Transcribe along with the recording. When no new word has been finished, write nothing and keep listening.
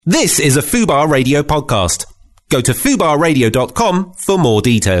This is a Fubar Radio podcast. Go to fubarradio.com for more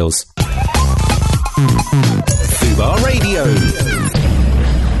details. Fubar Radio.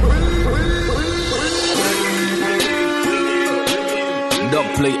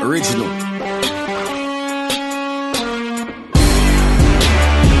 Dubplate original.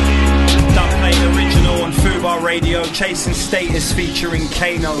 Dubplate original on Fubar Radio. Chasing Status featuring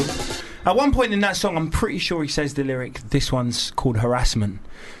Kano. At one point in that song, I'm pretty sure he says the lyric, this one's called Harassment.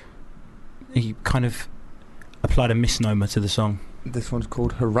 He kind of applied a misnomer to the song. This one's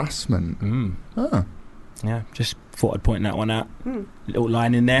called Harassment. Oh. Yeah, just thought I'd point that one out. Little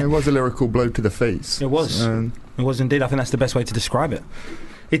line in there. It was a lyrical blow to the face. It was. It was indeed. I think that's the best way to describe it.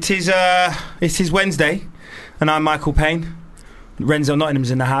 It is Wednesday, and I'm Michael Payne. Renzo Nottingham's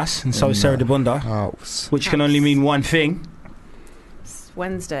in the house, and so is Sarah DeBunda, which can only mean one thing.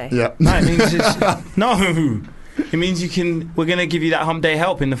 Wednesday. Yeah. No, it means it means we're going to give you that hump day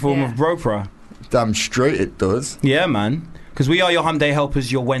help in the form of Bropra. Damn straight it does. Yeah, man. Because we are your hump day helpers,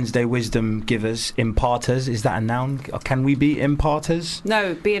 your Wednesday wisdom givers, imparters. Is that a noun? Or can we be imparters?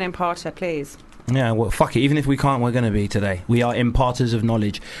 No, be an imparter, please. Yeah, well, fuck it. Even if we can't, we're going to be today. We are imparters of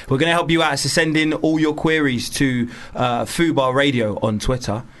knowledge. We're going to help you out. So send in all your queries to Fubar Radio on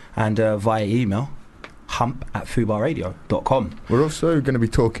Twitter and via email. hump@fubarradio.com. We're also going to be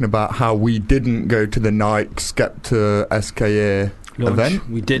talking about how we didn't go to the Nike Skepta SKA event.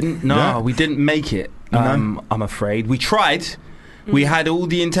 We didn't. No, we didn't make it. I'm afraid. We tried. We had all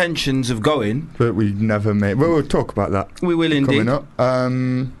the intentions of going, but we never made. Well, we'll talk about that. We will indeed. Coming up.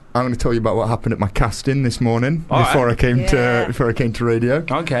 I'm going to tell you about what happened at my casting this morning before I came to radio.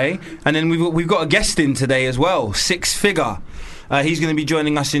 Okay, and then we've got a guest in today as well. Six Figure. He's going to be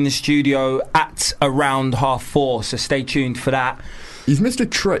joining us in the studio at around 4:30, so stay tuned for that. He's missed a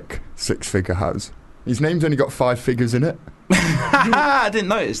trick, Six Figure has. His name's only got 5 figures in it. I didn't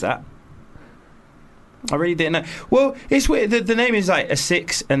notice that. I really didn't know. Well, it's weird. The name is like a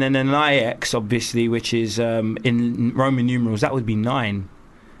 6 and then an IX, obviously, which is in Roman numerals. That would be 9.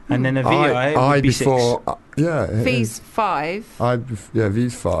 And then a VI would be before, 6. V's 5.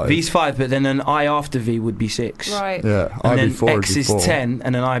 V's 5. V's 5, but then an I after V would be 6. Right. Yeah, and I then before X is 10,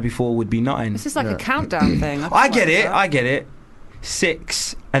 and an I before would be 9. This is like a countdown thing. I get it.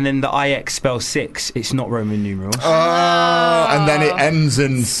 6, and then the IX spells 6. It's not Roman numerals. Oh, and then it ends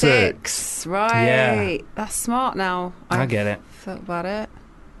in 6. Right. Yeah. That's smart now. I get it. Thought about it.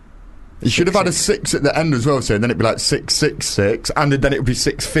 You should have had a 6 at the end as well, so then it'd be like 666, and then it would be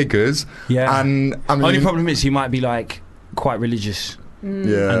 6 figures. Yeah. And I mean, only problem is he might be like quite religious,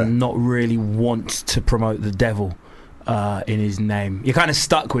 and not really want to promote the devil in his name. You're kind of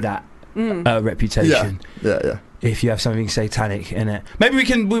stuck with that reputation. Yeah. If you have something satanic in it, maybe we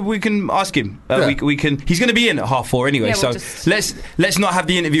can ask him. We can. He's going to be in at 4:30 anyway, Yeah, so let's not have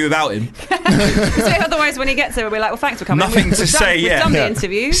the interview without him. So otherwise, when he gets there, we'll be like, "Well, thanks for coming." Nothing to say. We've done the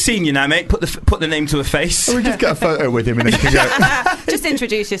interview. Seen you now, mate. Put the name to a face. we just get a photo with him and then you can go. Just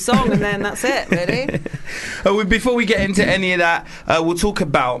introduce your song and then that's it, really. Before we get into any of that, we'll talk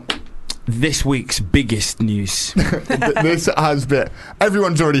about this week's biggest news. This has been.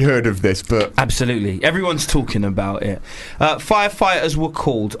 Everyone's already heard of this, but absolutely, everyone's talking about it. Firefighters were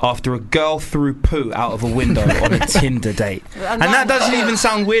called after a girl threw poo out of a window on a Tinder date, and that doesn't even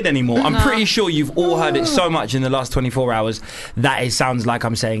sound weird anymore. I'm pretty sure you've all heard it so much in the last 24 hours that it sounds like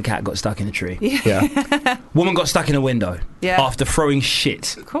I'm saying cat got stuck in a tree. Yeah. Woman got stuck in a window after throwing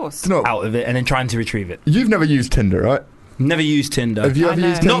shit out of it and then trying to retrieve it. You've never used Tinder, right? Never used Tinder. Have you ever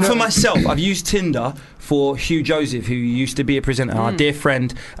used Tinder? Not for myself. I've used Tinder for Hugh Joseph, who used to be a presenter, our dear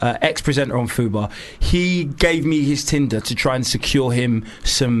friend, ex-presenter on Fubar. He gave me his Tinder to try and secure him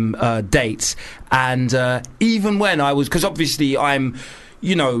some dates. And even when I was... Because obviously I'm...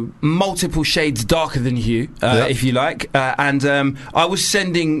 multiple shades darker than Hugh, if you like. And I was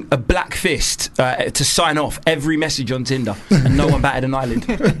sending a black fist to sign off every message on Tinder. And no one batted an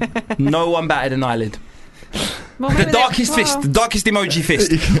eyelid. No one batted an eyelid. Well, the darkest fist, the darkest emoji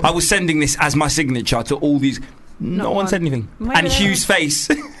fist. I was sending this as my signature to all these. No one said anything. And Hugh's face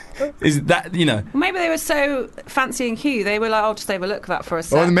is that, Well, maybe they were so fancying Hugh, they were like, "I'll just overlook that for a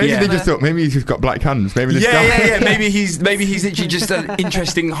sec." Well, maybe they just thought maybe he's just got black hands. Maybe this guy. Maybe he's literally just an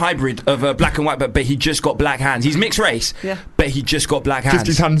interesting hybrid of black and white, but he just got black hands. He's mixed race, but he just got black hands. Just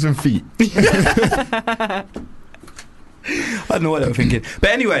his hands and feet. I don't know what they were thinking.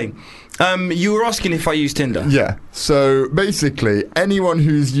 But anyway, you were asking if I use Tinder. Yeah. So basically, anyone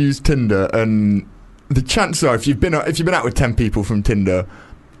who's used Tinder, and the chances are, if you've been out with 10 people from Tinder,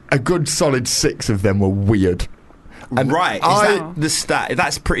 a good solid 6 of them were weird. And Right, is that the stat?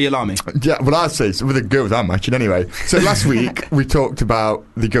 That's pretty alarming. Yeah, well, I'd say so with the girls I'm matching anyway. So last week we talked about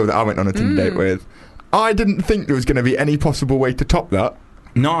the girl that I went on a Tinder date with. I didn't think there was going to be any possible way to top that.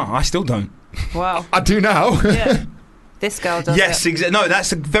 No, I still don't. Wow. I do now. Yeah. This girl does Yes, it. no,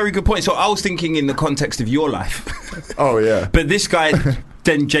 that's a very good point. So I was thinking in the context of your life. Oh, yeah. But this guy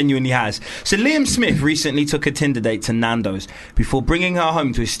then genuinely has. So Liam Smith recently took a Tinder date to Nando's before bringing her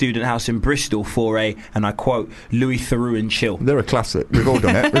home to his student house in Bristol for a, and I quote, Louis Theroux and chill. They're a classic. We've all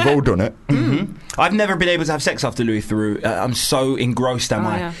done it. We've all done it. Mm-hmm. I've never been able to have sex after Louis Theroux. I'm so engrossed,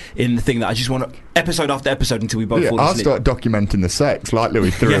 in the thing that I just want to, episode after episode until we both fall I'll asleep. start documenting the sex like Louis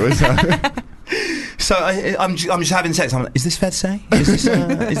Theroux. So I'm just having sex. I'm like, is this fair to say? Is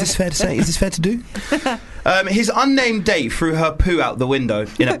this fair to say? Is this fair to do? His unnamed date threw her poo out the window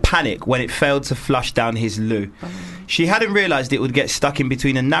in a panic when it failed to flush down his loo. She hadn't realised it would get stuck in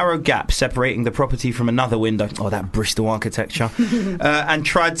between a narrow gap separating the property from another window. Oh, that Bristol architecture. And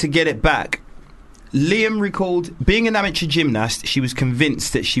tried to get it back. Liam recalled, being an amateur gymnast, she was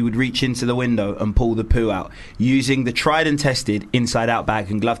convinced that she would reach into the window and pull the poo out using the tried and tested inside-out bag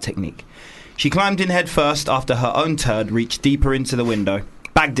and glove technique. She climbed in head first after her own turd reached deeper into the window,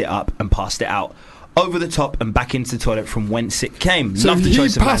 bagged it up and passed it out, over the top and back into the toilet from whence it came. So Love the he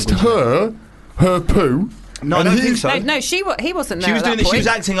choice of passed language. her poo. No, I don't think so. No, he wasn't there. She was at doing that it. She point. was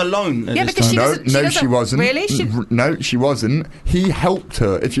acting alone. At Yeah, this because time. she She wasn't. Really? No, she wasn't. He helped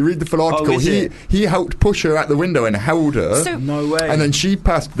her. If you read the full article, is it? he helped push her out the window and held her. So- No way. And then she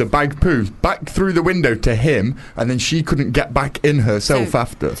passed the bag poo back through the window to him, and then she couldn't get back in herself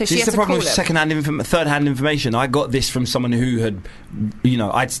after. So she This is had the to problem call with him. second-hand, third-hand information. I got this from someone who had,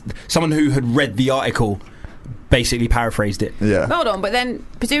 someone who had read the article, basically paraphrased it. Yeah. Hold on, but then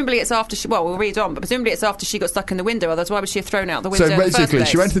presumably it's after she. Well, we'll read on, but presumably it's after she got stuck in the window. Otherwise, why would she have thrown out the window? So in the first basically, place?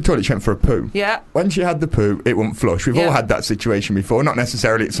 she went to the toilet, she went for a poo. Yeah. When she had the poo, it wouldn't flush. We've all Yeah. had that situation before, not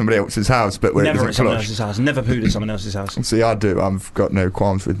necessarily at somebody else's house, but where it Never at doesn't someone flush. else's house. Never pooed at someone else's house. See, I do. I've got no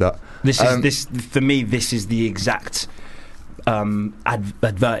qualms with that. This for me. This is the exact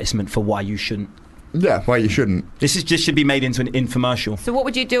advertisement for why you shouldn't. Yeah, well, you shouldn't. This is just should be made into an infomercial. So what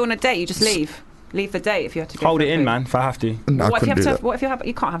would you do on a date? You just leave. Leave the date if you had to go. Hold for it a in, poo. man. If I have to. No, I What if you couldn't do have that. to? What if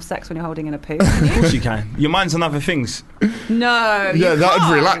you can't have sex when you're holding in a poo? Of course you can. Your mind's on other things. No. Yeah, you that would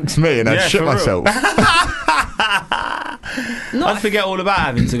can't. relax me and I'd Yeah, shit for real. myself. I'd forget all about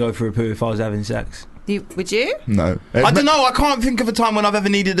having to go for a poo if I was having sex. Would you? No. I don't know. I can't think of a time when I've ever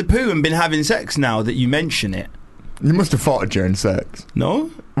needed a poo and been having sex. Now that you mention it, You must have farted during sex. no.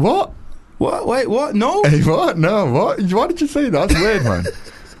 What? What? Wait, what? No. Hey, what? No, what? Why did you say that? That's weird, man.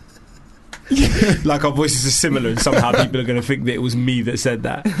 Like our voices are similar, and somehow people are going to think that it was me that said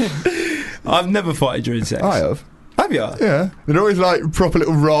that. I've never farted during sex. I have. Have you? Yeah. They're always like proper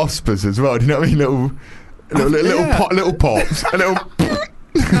little raspers as well. Do you know what I mean? Little pops. A little.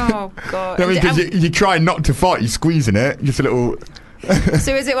 Oh God. I mean, because you try not to fart, you're squeezing it. Just a little.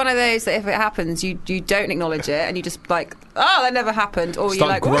 So is it one of those that if it happens, you don't acknowledge it and you just like, oh, that never happened, or you're Start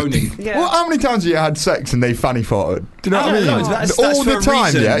like groaning. What? Yeah. Well, how many times have you had sex and they fanny farted? Do you know what I mean? No, that's all for the a time,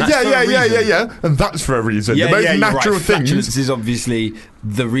 reason. yeah. That's for a reason. Yeah. And that's for a reason. Yeah, the most you're natural right. things. Flatulence is obviously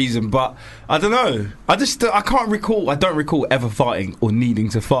the reason, but I don't know. I can't recall. I don't recall ever farting or needing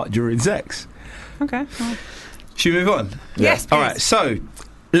to fart during sex. Okay. Well. Should we move on? Yes, All please. right. So,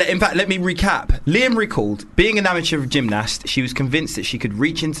 in fact, let me recap. Liam recalled, being an amateur gymnast, she was convinced that she could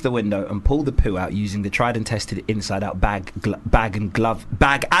reach into the window and pull the poo out using the tried and tested inside-out bag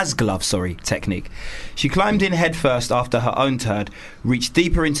as glove technique. She climbed in head first after her own turd, reached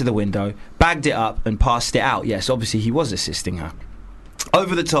deeper into the window, bagged it up and passed it out. Yes, obviously he was assisting her.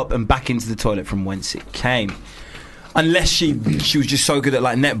 Over the top and back into the toilet from whence it came. Unless she was just so good at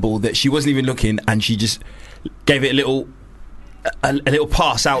like netball that she wasn't even looking and she just gave it a little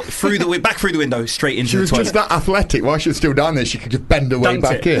pass out through the back through the window straight into She the was toilet. just that athletic. While she was still down there, she could just bend her way Dunked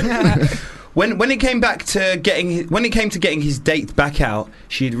back it. in. When it came to getting his date back out,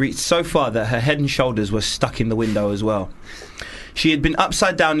 she had reached so far that her head and shoulders were stuck in the window as well. She had been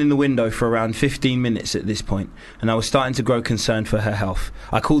upside down in the window for around 15 minutes at this point, and I was starting to grow concerned for her health.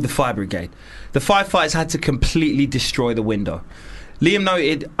 I called the fire brigade. The firefighters had to completely destroy the window. Liam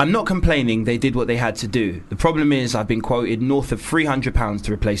noted, "I'm not complaining, they did what they had to do. The problem is I've been quoted north of £300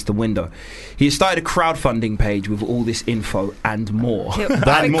 to replace the window." He has started a crowdfunding page with all this info and more.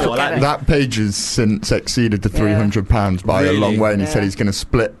 That page has since exceeded the £300 by a long Really? way, and he said he's going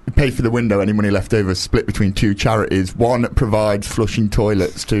to pay for the window, any money left over, split between two charities. One provides flushing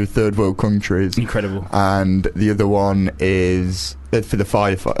toilets to third world countries. Incredible. And the other one is for the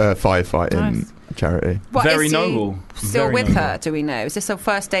firefighting Nice. charity. What, Very is he noble. Still Very with noble. her? Do we know? Is this her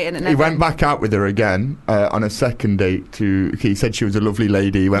first date and it never He went back out with her again on a second date. He said she was a lovely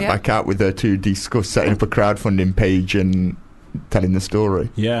lady. He went Yeah. back out with her to discuss setting up a crowdfunding page and telling the story.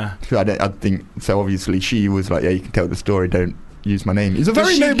 Yeah. So I think so. Obviously, she was like, "Yeah, you can tell the story. Don't use my name." He's a Does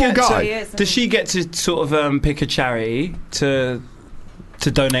very she noble get to- guy. He is, isn't Does he? she get to sort of pick a charity to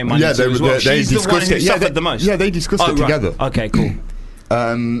donate money to they as well? She's the one discussed who it. Yeah, suffered the most. Yeah, they discussed Oh, it right. together. Okay, cool.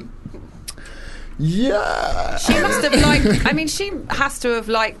 Yeah. She must have liked. I mean, she has to have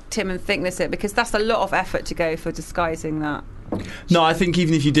liked him and think this it because that's a lot of effort to go for disguising that. No, I think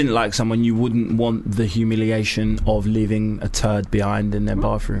even if you didn't like someone, you wouldn't want the humiliation of leaving a turd behind in their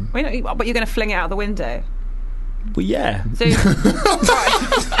bathroom. But you're going to fling it out the window. Well, yeah. So,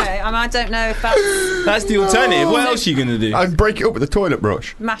 right, okay. I mean, I don't know if that's That's the alternative. What else are you going to do? I'd break it up with a toilet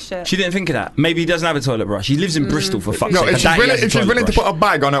brush. mash it. She didn't think of that. Maybe he doesn't have a toilet brush. He lives in Bristol, for fuck's No, sake. if I she's doubt he willing, has a if she's toilet willing to brush. put a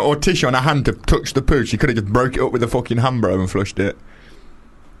bag on her or tissue on her hand to touch the poo, she could have just broke it up with a fucking handbro and flushed it.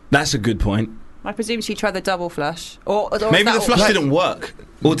 That's a good point. I presume she tried the double flush, or Maybe that the flush like- didn't work.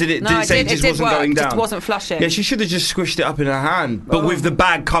 Or did it, No, did it say it just did wasn't work, going down? Just wasn't flushing. Yeah, she should have just squished it up in her hand, but with the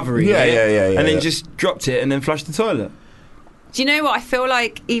bag covering Yeah, it. yeah, and then yeah. just dropped it and then flushed the toilet. Do you know what? I feel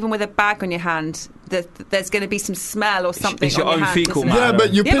like even with a bag on your hand, there's going to be some smell or something. It's your on own your hand, fecal isn't it? matter. Yeah,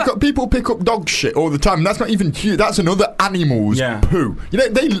 but Yeah, but- people pick up dog shit all the time. And that's not even cute. That's another animal's Yeah. poo. You know,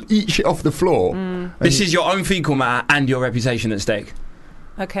 they eat shit off the floor. This is your own fecal matter and your reputation at stake.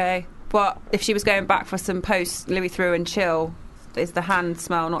 Okay, but if she was going back for some post Louis Through and chill, is the hand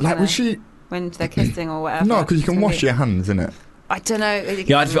smell not Like, gonna, was she? when they're kissing or whatever? No, because you can It's gonna wash be- your hands, innit? I don't know.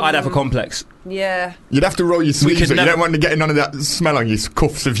 Yeah, I'd have a complex. Yeah. You'd have to roll your sleeves could up. You never- don't want to get none of that smell on your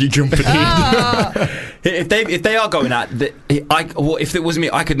cuffs if you jump in. Ah, If they are going at, if it was me,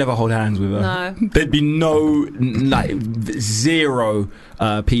 I could never hold hands with her. No. There'd be zero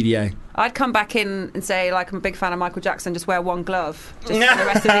PDA. I'd come back in and say, like, I'm a big fan of Michael Jackson. Just wear one glove, just for the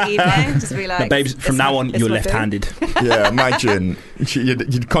rest of the evening. Just be like, Now, babes, from it's now my- on, it's you're my thing. left-handed. Yeah, imagine.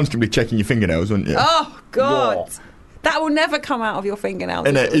 You'd constantly checking your fingernails, wouldn't you? Oh God, What? that will never come out of your fingernails.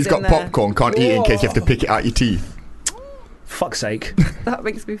 And if it he's was got in there. popcorn, can't eat it in case you have to pick it out your teeth. Fuck's sake. That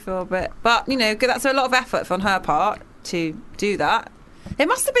makes me feel a bit. But you know, that's a lot of effort on her part to do that. It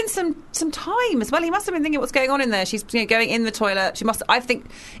must have been some time as well. He must have been thinking what's going on in there. She's going in the toilet. She must. I think.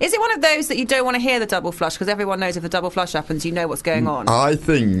 Is it one of those that you don't want to hear the double flush because everyone knows if the double flush happens, you know what's going on. I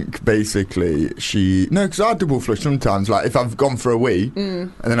think basically because I double flush sometimes. Like if I've gone for a wee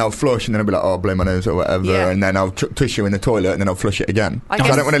and then I'll flush and then I'll be like, oh, I'll blow my nose or whatever, Yeah. and then I'll chuck tissue in the toilet and then I'll flush it again. I So I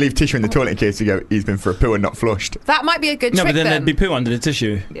guess- don't want to leave tissue in the toilet in case he's been for a poo and not flushed. That might be a good No, trick but then there'd be poo under the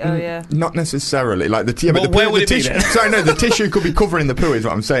tissue. Oh yeah. Not necessarily. Like but Well, the poo, where would the it be tissue. then? Sorry, no, the tissue could be covering the poo. Is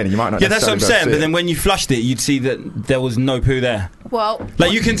what I'm saying. And you might not. Yeah, that's what I'm necessarily saying. be able But to then when you flushed it, you'd see that there was no poo there. Well,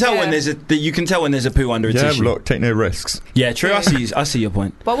 Like you can tell when yeah. there's a poo under a see it. tissue. Yeah, look, take no risks. Yeah, true. I see your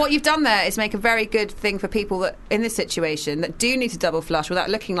point. Well, what you've done there is make a very good thing for people that in this situation that do need to double flush without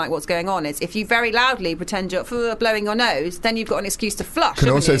looking like what's going on. Is if you very loudly pretend you're blowing your nose, then you've got an excuse to flush. Can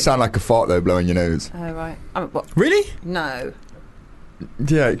haven't also you? sound like a fart though, blowing your nose. Oh right. What? Really? No.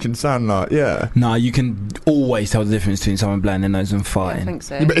 Yeah, it can sound like No, you can always tell the difference between someone blowing their nose and I farting. think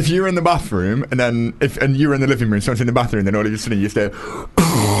so. Yeah, but if you're in the bathroom and then and you're in the living room, someone's in the bathroom, then all of a sudden you just go.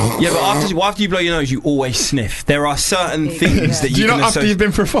 Yeah, but after you blow your nose, you always sniff. There are certain Yeah. things that Do you you can not after you've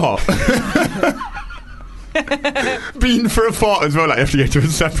been for a fart? Been for a fart as well. Like you have to go to a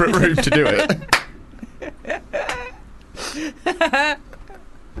separate room to do it.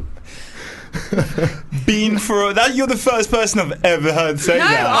 been for that. You're the first person I've ever heard say No,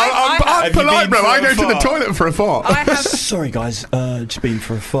 that. I I'm Have you polite, been bro. for I a go to the fart? toilet for a fart. I have. Sorry, guys. Just been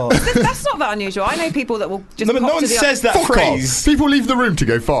for a fart. That's not that unusual. I know people that will just. No, but no pop one to the says that Fuck phrase. off. People leave the room to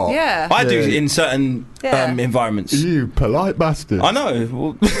go fart. Yeah. I do Yeah. in certain Yeah. environments. You polite bastard. I know.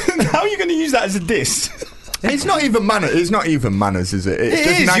 Well, how are you going to use that as a diss? It's not even manners. It's not even manners, is it? It's It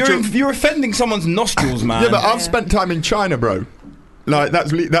just is. natural. You're offending someone's nostrils, man. Yeah, but I've Yeah. spent time in China, bro. Like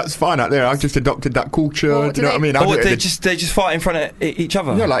that's fine out there. I've just adopted that culture. Well, do you know what I mean? I Or do it they at the- just fart in front of each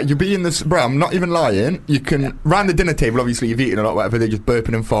other. Yeah, like you be in this, bro. I'm not even lying. You can round the dinner table. Obviously, you've eaten a lot, whatever. They're just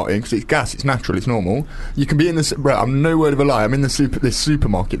burping and farting because it's gas. It's natural. It's normal. You can be in this, bro. I'm no word of a lie. I'm in this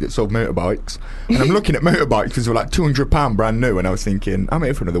supermarket that sold motorbikes, and I'm looking at motorbikes because they're like £200 brand new, and I was thinking, I'm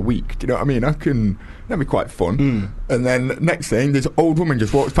here for another week. Do you know what I mean? That'd be quite fun. And then next thing, this old woman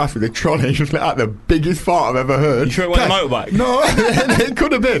just walks past with a trolley, just let out the biggest fart I've ever heard. You sure it wasn't a motorbike? No, it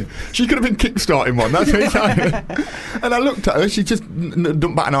could have been. She could have been kickstarting one. That's what it's like. And I looked at her. She just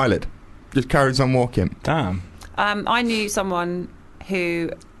dumped back an eyelid. Just carries on walking. Damn. I knew someone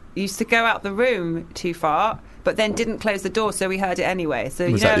who used to go out the room to fart, but then didn't close the door, so we heard it anyway. So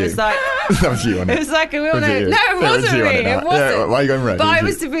Was you know, that it you? was like That was you on it it. was like we all Was know. it you? No, Yeah, it wasn't you on me. it now. It wasn't. Yeah, why are you going red? But It I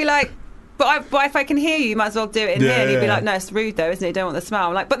was was to be like. But if I can hear you might as well do it in Yeah, here. And you'd be yeah. like, no, it's rude though, isn't it? You don't want the smell.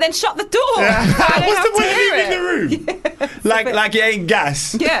 I'm like, but then shut the door. Yeah. I don't What's have the to point of hear leaving it. the room? Like it ain't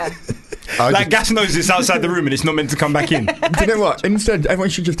gas. Yeah. Like gas knows it's outside the room and it's not meant to come back in. Do you know what? Instead, everyone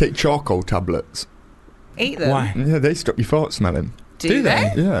should just take charcoal tablets. Eat them. Why? Yeah, they stop your fart smelling. Do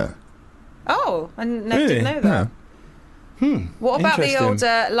they? Yeah. Oh, I didn't Really? know that. Yeah. What about the Interesting.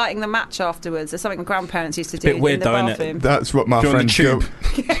 old lighting the match afterwards? There's something my grandparents used to do bit weird in the though, innit? bathroom. That's what my If you're on the friends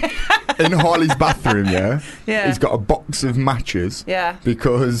do. In Harley's bathroom, yeah, Yeah. he's got a box of matches Yeah.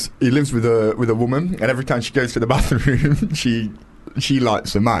 because he lives with a woman, and every time she goes to the bathroom, she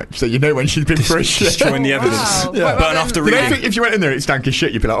lights a match, so you know when she's been for a shit. Destroying the Oh, evidence. wow. Yeah. What Burn about off them- the You don't reading. think if you went in there and it stank of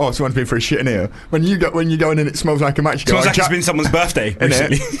shit, you'd be like, oh, someone's been for a shit in here. When you go in and it smells like a match, you go, Smells "Oh, like it's Jack-" been someone's birthday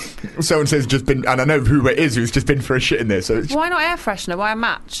recently. Someone says just been, and I know who it is who's just been for a shit in there, so it's Why not air freshener? Why a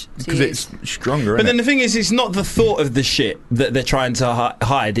match? to because use? it's stronger. But innit? then the thing is, it's not the thought of the shit that they're trying to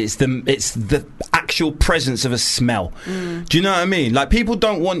hide. It's the actual presence of a smell. Do you know what I mean? Like people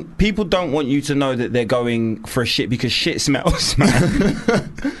don't want you to know that they're going for a shit because shit smells, man.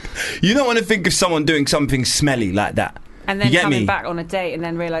 You don't want to think of someone doing something smelly like that. And then You get coming me? back on a date and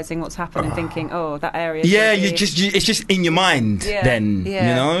then realising what's happened and thinking, oh, that area. Yeah, should be- it's just in your mind. Yeah, Then yeah.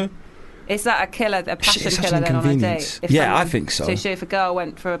 you know. Is that a killer, a passion it's such killer an then on a inconvenience. date? Yeah, I think so. So if a girl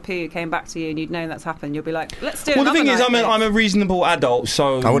went for a poo, came back to you, and you'd known that's happened, you'll be like, let's do it. Well, the thing is, I'm a reasonable adult,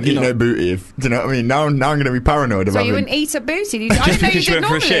 so I wouldn't you eat know. no booty. Do you know what I mean? Now I'm going to be paranoid So about you it. wouldn't eat a booty? I didn't know you because you did went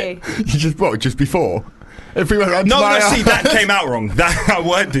for a normally. shit. just before. If we went round to No, my see, that came out wrong. I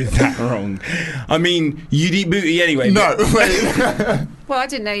worded that wrong. I mean, you'd eat booty anyway. no, wait. Well, I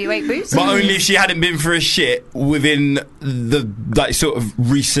didn't know you ate booty. But only if she hadn't been for a shit within the like sort of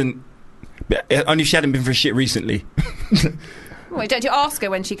recent. Only if she hadn't been for a shit recently. Wait, don't you ask her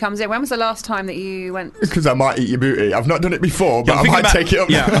when she comes in? When was the last time that you went? Because I might eat your booty. I've not done it before, but I'm I thinking might about- take it up.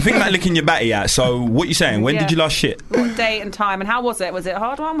 Yeah, I'm thinking about licking your batty out. So what you saying? When Yeah. did you last shit? What date and time? And how was it? Was it a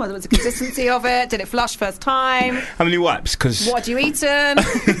hard one? Was it the consistency of it? Did it flush first time? How many wipes? Because What had you eaten?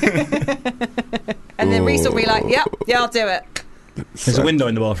 And then Reese will be like, yeah, I'll do it. there's a window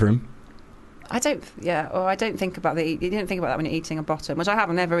in the bathroom. I don't think about you didn't think about that when you're eating a bottom, which I have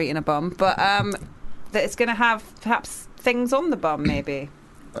never eaten a bum, but that it's going to have perhaps things on the bum, maybe.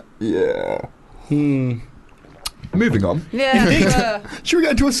 Yeah. Moving on. Yeah, Should we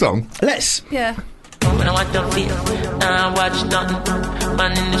get into a song? Let's. yeah. When I watch the feel, I watch nothing.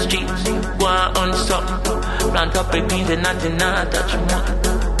 Man in the streets, one on the top. Plant up a beans and nothing, not touch one.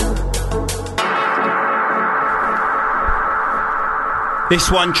 This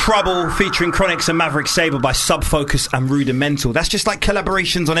one, Trouble, featuring Chronix and Maverick Sabre by Subfocus and Rudimental. That's just like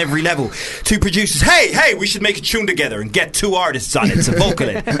collaborations on every level. Two producers, hey, we should make a tune together and get two artists on it to vocal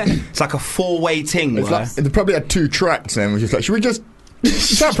it. It's like a four-way thing. It's where- like, they probably had two tracks and was just like, should we just...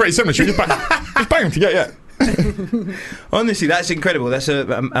 sound pretty similar. Should we just bang them together? Yeah. Honestly, that's incredible. That's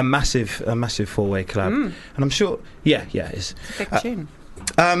a massive four-way collab. And I'm sure, yeah, it's... Big tune.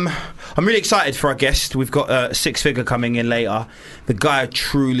 I'm really excited for our guest. We've got Six Figure coming in later. The guy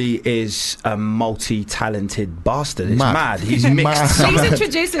truly is a multi-talented bastard. It's mad. He's mixed. Please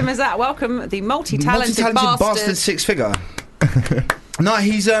introduce him as that. Welcome, the multi-talented bastard. Six Figure. No,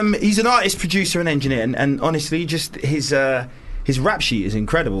 he's an artist, producer, and engineer, and honestly, just his rap sheet is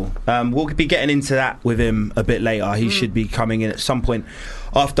incredible. We'll be getting into that with him a bit later. He should be coming in at some point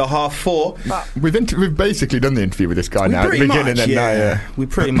after 4:30. We've basically done the interview with this guy now at the beginning. And now, yeah. We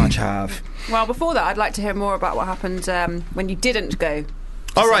pretty much have. Well, before that, I'd like to hear more about what happened when you didn't go.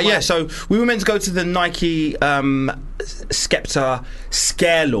 All right, yeah. So we were meant to go to the Nike Skepta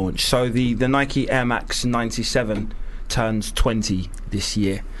Scare launch. So the Nike Air Max 97 turns 20 this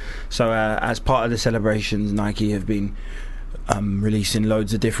year. So as part of the celebrations, Nike have been releasing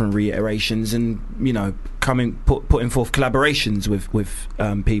loads of different reiterations and, you know, putting forth collaborations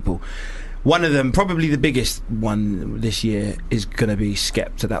with people. One of them, probably the biggest one this year, is going to be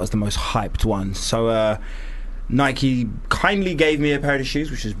Skepta. That was the most hyped one. So Nike kindly gave me a pair of shoes,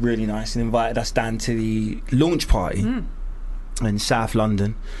 which is really nice, and invited us down to the launch party in South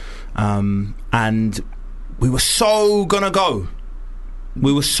London. And we were so going to go.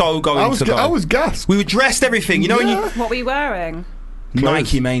 We were so going to go. I was gassed. We were dressed, everything. You know, when you... What were you wearing?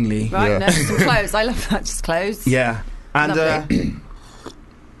 Nike mainly. Right, Yeah. no, some clothes. I love that, just clothes. Yeah. And Lovely.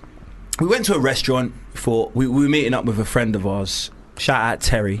 we went to a restaurant we were meeting up with a friend of ours. Shout out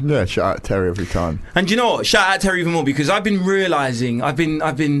Terry. Yeah, shout out Terry every time. And you know what? Shout out Terry even more, because I've been realising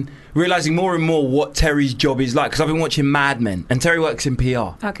more and more what Terry's job is like, because I've been watching Mad Men, and Terry works in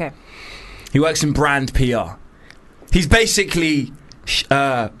PR. Okay. He works in brand PR. He's basically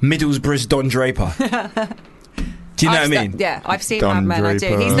Middlesbrough's Don Draper. Do you know what I mean? Yeah, I've seen Don Mad Men. I do.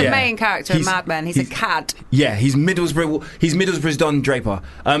 Draper. He's the Yeah. main character in Mad Men. He's a cad. Yeah, he's Middlesbrough's Don Draper.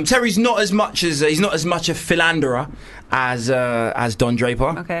 Terry's not as much a philanderer as Don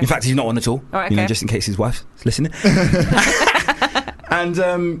Draper. Okay. In fact, he's not one at all. All right, You know, okay. just in case his wife's listening. And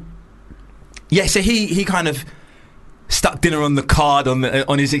so he kind of stuck dinner on the card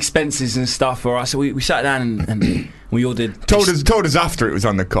on his expenses and stuff. All right, so we sat down and we ordered. Told us after it was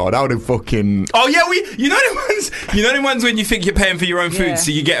on the card. I would have fucking. Oh yeah, you know the ones when you think you're paying for your own food, Yeah.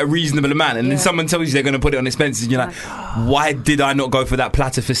 so you get a reasonable amount, and then Yeah. someone tells you they're going to put it on expenses, and you're like, why did I not go for that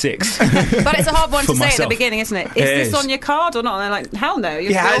platter for 6? But it's a hard one For to say at myself. the beginning, isn't it? Is It this is. on your card or not? And they're like, hell no.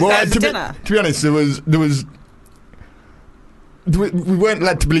 You're Yeah, still well, there for to dinner. be honest, there was. We weren't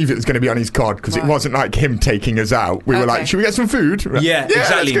led to believe it was going to be on his card because it Right. wasn't like him taking us out. We were Okay. like, should we get some food? Yeah, Let's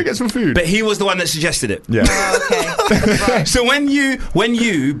exactly. go get some food. But he was the one that suggested it. yeah. Oh, okay. Right. So when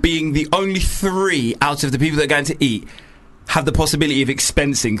you being the only 3 out of the people that are going to eat have the possibility of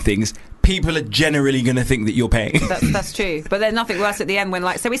expensing things, people are generally going to think that you're paying. That's true. But there's nothing worse at the end when,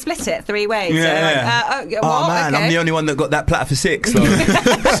 like, so we split it 3 ways. Yeah, So like, yeah. yeah, Oh what? man, Okay. I'm the only one that got that platter for 6. So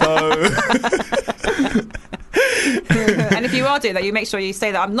And if you are doing that, you make sure you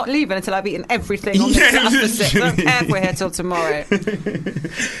say that I'm not leaving until I've eaten everything on Yeah, the platter for 6. I don't literally. care if we're here till tomorrow.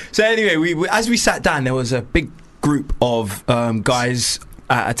 So anyway, we as we sat down, there was a big group of guys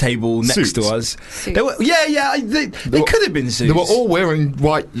at a table next Suits. to us. Suits. They were, they were- could have been suits. They were all wearing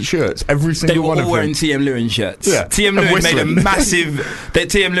white shirts. Every single They were one all of wearing them. TM Lewin shirts. Yeah, TM and Lewin made a whistling. massive. That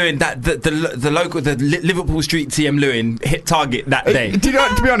TM Lewin, that the local, Liverpool Street TM Lewin hit target that day. Do you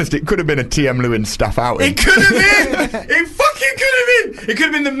know, to be honest, it could have been a TM Lewin staff outing. It could have been. It fucking could have been. It could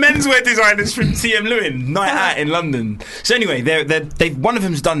have been the menswear designers from TM Lewin night out in London. So anyway, they one of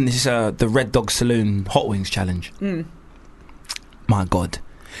them's done this the Red Dog Saloon Hot Wings challenge. My God,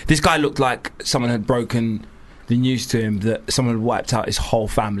 this guy looked like someone had broken the news to him that someone had wiped out his whole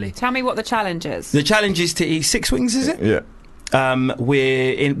family. Tell me what the challenge is. The challenge is to eat 6 wings, is it? Yeah.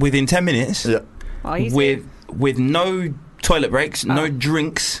 Within 10 minutes. Yeah. Oh, easy. With no toilet breaks, no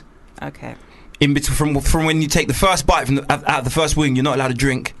drinks. Okay. In between, from when you take the first bite out of the first wing, you're not allowed to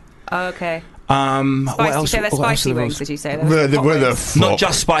drink. Oh, okay. What Spicy, else? so they're what else spicy are the wings, rules? did you say? Were Hot the wings. Not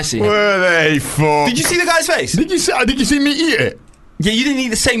just spicy. Were they fuck? Did you see the guy's face? Did you see me eat it? Yeah, you didn't eat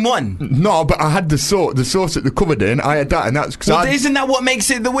the same one. No, but I had the sauce that they're covered in. I had that, and that's because Well, isn't that what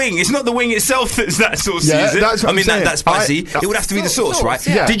makes it the wing? It's not the wing itself that's that saucy, Yeah, is it? that's what I I'm mean, saying. that's spicy. It would have to be the sauce, Sauce, right?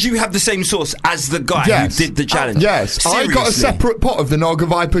 yeah. Did you have the same sauce as the guy Yes. who did the challenge? Yes, I got a Seriously? separate pot of the Naga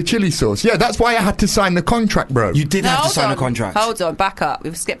Viper chili sauce. Yeah, that's why I had to sign the contract, bro. You did No, have to hold sign on. a contract. Hold on, back up.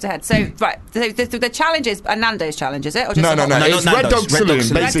 We've skipped ahead. So, right, the challenge is a Nando's challenge, is it? Or just No, a no, hot no. wing? It's Red Dog Saloon, Saloon.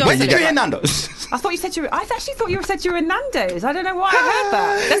 basically. Red Dog Wait, Saloon. you're in Nando's. I thought you said you were. I actually thought you said you were in Nando's. I don't know why I heard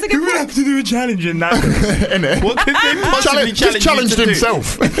that. That's a good Who would point. have to do a challenge in Nando's? Innit? What could they possibly Just challenged you to do?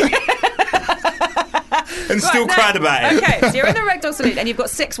 himself. And still Right, no. cried about it. Okay, so you're in the Red Dog Saloon and you've got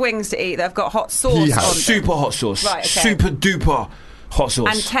 6 wings to eat that have got hot sauce He on has. them. Super hot sauce. Right, okay. Super duper hot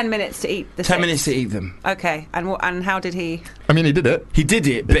sauce. And 10 minutes to eat the 10 6. minutes to eat them. Okay, and how did he... I mean, he did it He did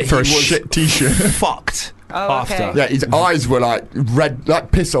it, but for a he was shit t-shirt. fucked Oh, after. okay. Yeah, his eyes were like red,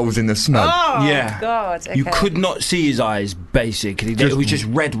 like piss holes in the snow. Oh, Yeah. God. Okay. You could not see his eyes, basically. It was just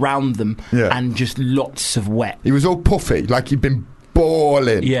red round them Yeah. and just lots of wet. He was all puffy, like he'd been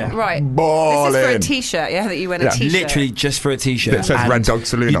bawling. Yeah. Right. Bawling. This is for a T-shirt, yeah, that you wear a Yeah. T-shirt. Literally just for a t-shirt. That says And Red Dog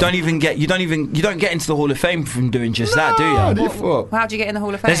Saloon You on. don't get into the Hall of Fame from doing just that, do Oh, you? do you fuck? How do you get in the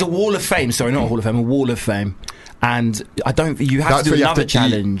Hall of Fame? There's a Wall of Fame. Sorry, not a Hall of Fame. A Wall of Fame. And I don't think you have That's to where do you have another to eat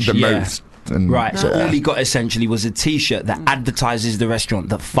challenge. the yeah. most. And Right. So yeah. all he got essentially was a t-shirt that advertises the restaurant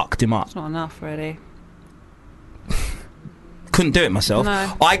that fucked him up. It's not enough, really. Couldn't do it myself.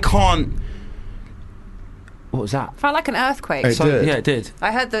 No. I can't. What was that? Felt like an earthquake. It did. Yeah, it did.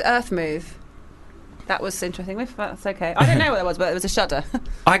 I heard the earth move. That was interesting. That's okay. I don't know what that was, but it was a shudder.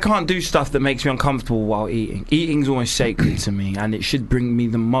 I can't do stuff that makes me uncomfortable while eating. Eating's almost sacred to me, and it should bring me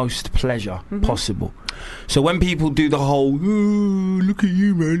the most pleasure possible. So when people do the whole, "Ooh, look at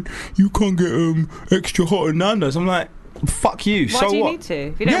you, man, you can't get extra hot and Nando's," I'm like, fuck you. Why so do you what? need to?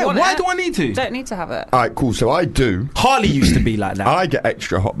 If you don't Yeah, want why it, do I need to? you don't need to have it. All right, cool. So I do. Harley used to be like that. I get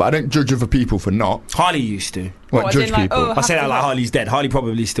extra hot, but I don't judge other people for not. Harley used to. What, as judge in, like, people? oh, I say that have like to Harley's dead. Harley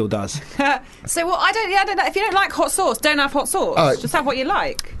probably still does. So what? I don't know. If you don't like hot sauce, don't have hot sauce. Just have what you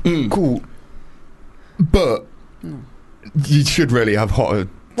like. Cool. But you should really have hotter.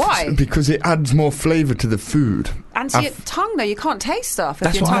 Why? Because it adds more flavour to the food. And to your tongue, though, you can't taste stuff.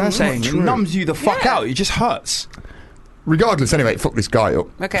 That's if your what tongue I'm saying. It true. numbs you the fuck Yeah. out. It just hurts. regardless, anyway, fuck this guy up.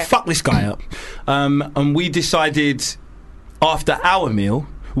 Okay. Fuck this guy up. And we decided after our meal,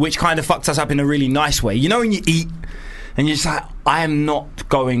 which kind of fucked us up in a really nice way. You know when you eat and you're just like, I am not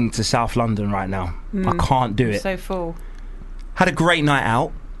going to South London right now. I can't do it. So full. Had a great night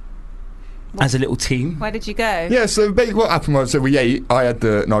out as a little team. Where did you go? Yeah, so basically what happened was, so we ate. I had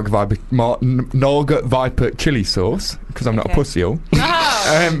the Naga Viper chili sauce because I'm not a pussy all.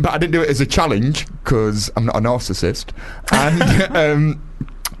 Oh. But I didn't do it as a challenge because I'm not a narcissist. And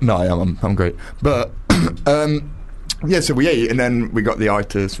no, I'm great. But yeah, so we ate and then we got the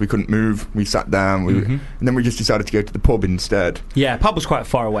itis. We couldn't move. We sat down. And then we just decided to go to the pub instead. Yeah, pub was quite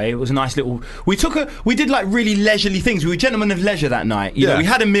far away. It was a nice little. We did like really leisurely things. We were gentlemen of leisure that night. You know, we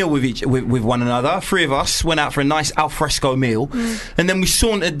had a meal with one another. 3 of us went out for a nice alfresco meal, and then we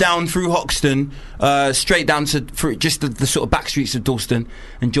sauntered down through Hoxton, straight down to just the sort of back streets of Dalston,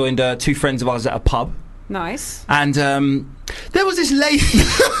 and joined 2 friends of ours at a pub. Nice. And there was this lady.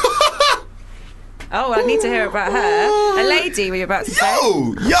 Oh, I need to hear about her. A lady, were you about to say?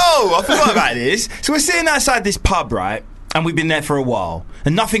 I forgot about this. So we're sitting outside this pub, right? And we've been there for a while.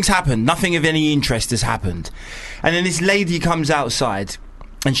 And nothing's happened. Nothing of any interest has happened. And then this lady comes outside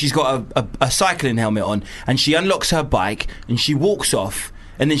and she's got a cycling helmet on and she unlocks her bike and she walks off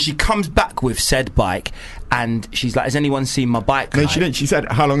and then she comes back with said bike and she's like, has anyone seen my bike? No, she didn't. She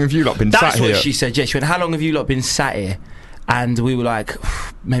said, how long have you lot been sat here? That's what she said, yeah. She went, how long have you lot been sat here? And we were like,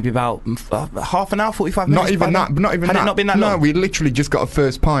 maybe about half an hour, 45 minutes. Not even that. Had it not been that long? No, we literally just got a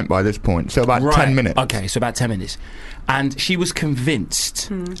first pint by this point, so about 10 minutes. Okay, so about 10 minutes. And she was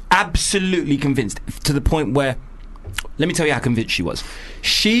convinced, absolutely convinced, to the point where, let me tell you how convinced she was.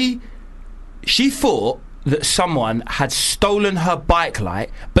 She thought that someone had stolen her bike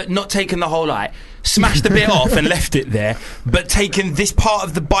light, but not taken the whole light, smashed a bit off and left it there, but taken this part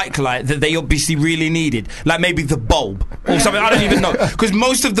of the bike light that they obviously really needed, like maybe the bulb or something, I don't even know, because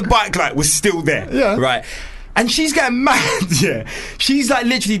most of the bike light was still there, right? And she's getting mad, she's like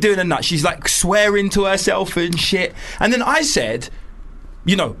literally doing a nut, she's like swearing to herself and shit. And then I said,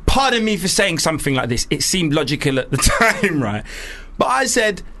 you know, pardon me for saying something like this, it seemed logical at the time, right? But I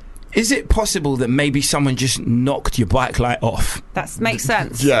said, is it possible that maybe someone just knocked your bike light off? That makes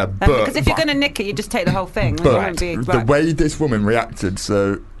sense. Yeah, but because if you're going to nick it, you just take the whole thing. But the way this woman reacted,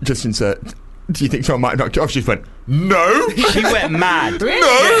 so just insert, do you think someone might have knocked it off? She just went, no. She went mad.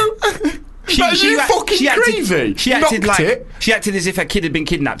 No. She fucking crazy. She acted as if her kid had been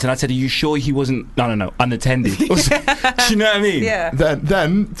kidnapped, and I said, "Are you sure he wasn't? No, unattended." Do you know what I mean? Yeah.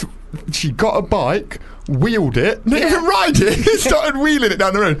 Then she got a bike, wheeled it, didn't even ride it. Started wheeling it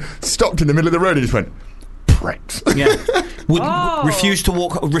down the road. Stopped in the middle of the road and just went, pricks. Yeah. Refused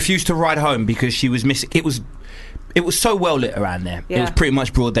to ride home because she was missing. It was so well lit around there. Yeah. It was pretty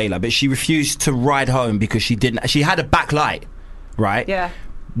much broad daylight, but she refused to ride home because she had a backlight, right? Yeah.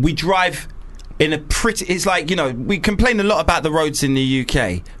 We drive in a pretty... It's like, you know, we complain a lot about the roads in the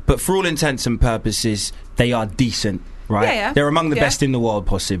UK, but for all intents and purposes, they are decent, right? Yeah. They're among the best in the world,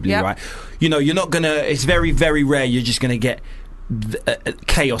 possibly, right? You know, you're not going to... It's very, very rare you're just going to get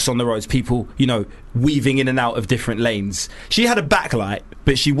chaos on the roads, people, you know, weaving in and out of different lanes. She had a backlight,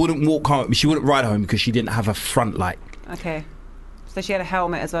 but she wouldn't walk home. She wouldn't ride home because she didn't have a front light. Okay. So she had a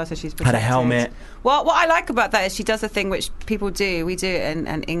helmet as well, so she's protected. Had a helmet. Well, what I like about that is she does a thing which people do. We do it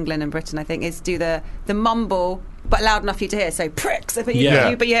in England and Britain, I think, is do the mumble, but loud enough for you to hear. So pricks. But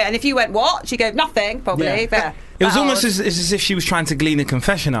and if you went, what? She goes, nothing, probably. Yeah. It was almost as if she was trying to glean a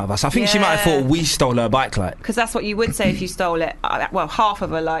confession out of us. I think she might have thought we stole her bike light. Because that's what you would say if you stole it. Well, half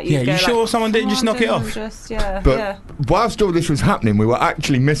of her light. Yeah, you sure someone didn't just knock it off? But whilst all this was happening, we were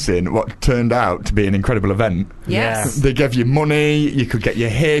actually missing what turned out to be an incredible event. Yes. They gave you money, you could get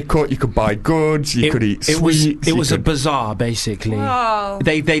your hair cut, you could buy goods, you could eat sweets. It was a bazaar, basically. Wow.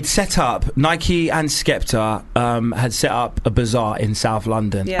 They'd set up, Nike and Skepta had set up a bazaar in South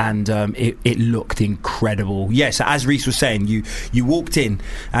London, and it looked incredible. Yes, as Reese was saying, you walked in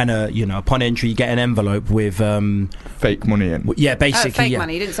and you know, upon entry you get an envelope with fake money in. Yeah, basically. Fake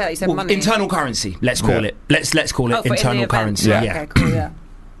money. You didn't say that. You said money. Internal currency. Let's call it. Let's call it internal currency. Yeah. Okay, cool. Yeah.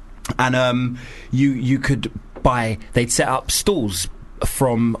 And you could buy. They'd set up stalls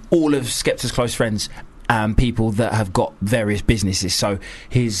from all of Skepta's close friends. People that have got various businesses. So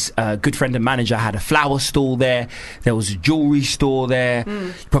his good friend and manager had a flower stall there. There was a jewellery store there.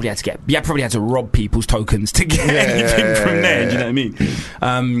 You probably had to rob people's tokens to get anything from there. Do you know what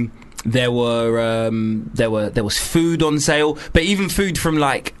I mean? There was food on sale, but even food from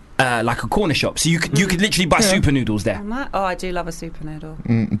like a corner shop. So you could literally buy super noodles there. Oh, I do love a super noodle.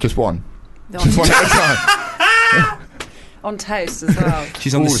 Just one. Just one at a time. On toast as well.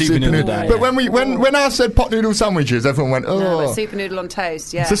 She's on the super noodle diet. But when I said pot noodle sandwiches, everyone went, No, oh. but super noodle on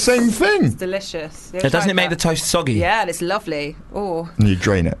toast, yeah. It's the same thing. It's delicious. Yeah, doesn't it make the toast soggy? Yeah, and it's lovely. Oh. And you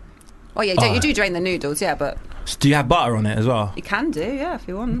drain it. Oh, yeah, you do drain the noodles, yeah, but Do you have butter on it as well? you can do, yeah, if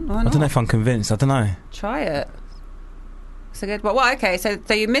you want. Why I not? don't know if I'm convinced. I don't know. Try it. It's a good one. Well, okay, so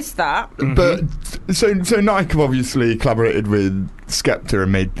you missed that. But so Nike have obviously collaborated with Skepta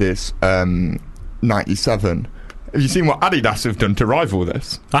and made this 97. Have you seen what Adidas have done to rival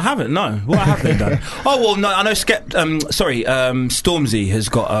this? I haven't, no. What have they done? Oh, well, no, I know Stormzy has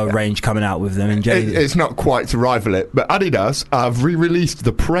got a range coming out with them in Jay. It's not quite to rival it, but Adidas have re-released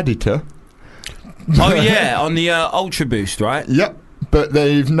the Predator. Oh, yeah, on the Ultra Boost, right? Yep, but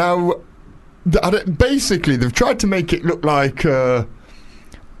they've now... Basically, they've tried to make it look like a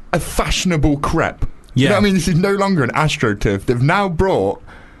fashionable crepe. You know what I mean? This is no longer an AstroTurf. They've now brought...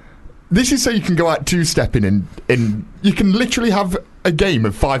 This is so you can go out two-stepping in you can literally have a game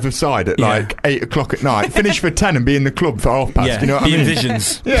of five-a-side at like 8 o'clock at night, finish for 10 and be in the club for half past. Yeah, you know what I mean?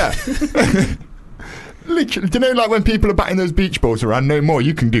 Visions. Yeah. Literally, do you know, like when people are batting those beach balls around no more,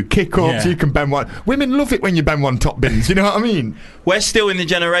 you can do kick-ups, you can bend one. Women love it when you bend one top bins, you know what I mean? We're still in the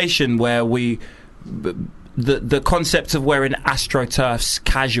generation where the concept of wearing AstroTurfs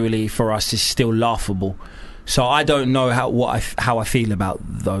casually for us is still laughable. So I don't know how I feel about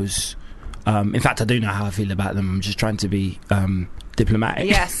those. In fact, I do know how I feel about them. I'm just trying to be diplomatic.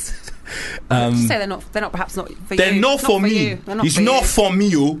 Yes. Just say they're not perhaps not for you. They're not for me. You. They're not it's for not you. for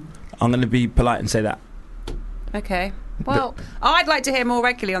me. I'm going to be polite and say that. Okay. Well, I'd like to hear more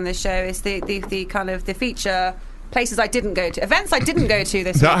regularly on this show is the kind of the feature places I didn't go to, events I didn't go to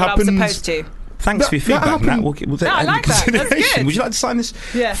this week that I was supposed to. Thanks for your feedback, Matt. We'll take that I like into that. That's consideration. good. Would you like to sign this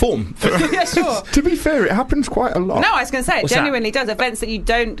form? Yeah, sure. To be fair, it happens quite a lot. No, I was going to say, it What's genuinely does. Events that you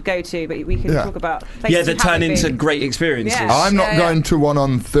don't go to, but we can talk about places Yeah, you that turn haven't into been. great experiences. Yeah. I'm not going to one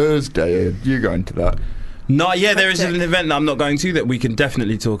on Thursday. Are you going to that? No, yeah, there is an event that I'm not going to that we can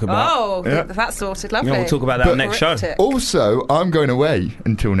definitely talk about. Oh, Yeah. that's sorted. Lovely. Yeah, we'll talk about that on next show. Cryptic. Also, I'm going away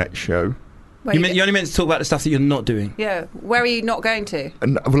until next show. Where You only meant to talk about the stuff that you're not doing. Yeah. Where are you not going to?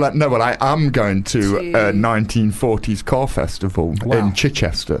 I am going to a 1940s car festival in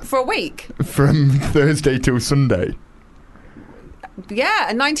Chichester For a week? from Thursday till Sunday. Yeah,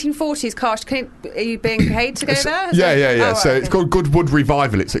 a 1940s car. Are you being paid to go there? Yeah. Oh, So right, it's called Goodwood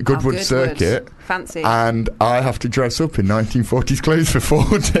Revival. It's at Goodwood Circuit. Fancy. And I have to dress up in 1940s clothes for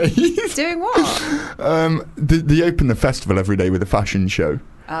 4 days. Doing what? They open the festival every day with a fashion show.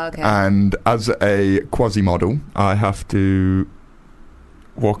 Oh, okay. And as a quasi-model, I have to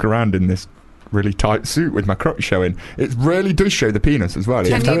walk around in this really tight suit with my crotch showing. It really does show the penis as well. Do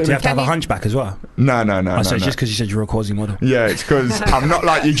you have to have Can a you- hunchback as well? No. So it's just because you said you're a quasi model. Yeah, it's because I'm not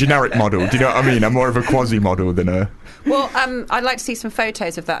like your generic model. Do you know what I mean? I'm more of a quasi-model than a... Well, I'd like to see some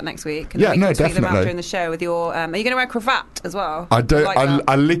photos of that next week. And Yeah, then we no, can tweet them out definitely. during the show with your... are you going to wear a cravat as well? I don't... Like that.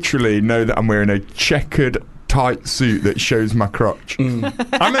 I literally know that I'm wearing a checkered tight suit that shows my crotch.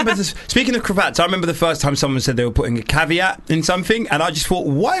 I remember this, speaking of cravats, I remember the first time someone said they were putting a caveat in something, and I just thought,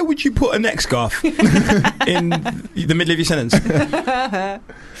 why would you put a neck scarf in the middle of your sentence?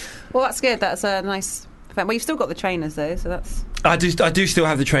 Well, that's good. That's a nice event. Well, you've still got the trainers though, so that's... I do still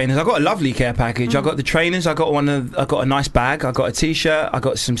have the trainers. I got a lovely care package. I got the trainers. I got a nice bag. I got a t-shirt. I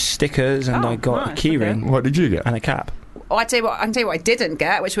got some stickers, and I got a keyring What did you get? and a cap. Oh, I can tell you what I didn't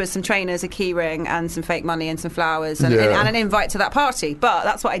get, which was some trainers, a key ring, and some fake money and some flowers, and an invite to that party. But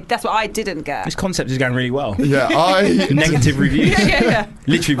that's what I didn't get. This concept is going really well. Yeah, Negative reviews. Yeah.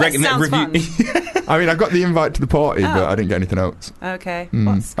 Literally That sounds review. I mean, I got the invite to the party, but I didn't get anything else. Okay.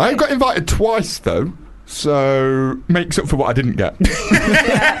 I got invited twice though, so makes up for what I didn't get.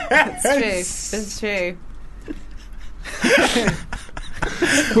 It's true.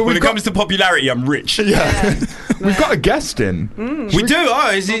 When it comes to popularity, I'm rich. Yeah. We've got a guest in. We do. Oh,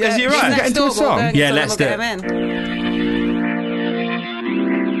 is he He's right? next get into door, a song? we'll go Yeah, and let's we'll do get it. him in.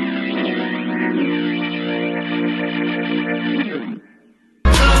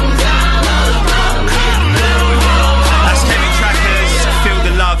 That's Heavy Trackers, Feel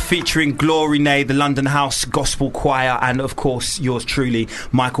the Love featuring Glory Nay, the London House Gospel Choir, and of course yours truly,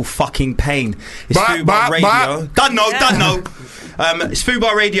 Michael fucking Payne. It's Fubar Radio. Done no. It's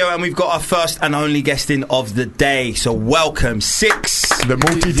Fubar Radio, and we've got our first and only guest in of the day. So welcome, Six. The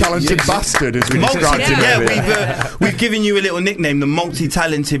multi-talented bastard, as we described him earlier. Yeah, we've given you a little nickname, the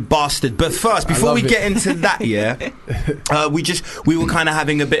multi-talented bastard. But first, before we get into that, we were kind of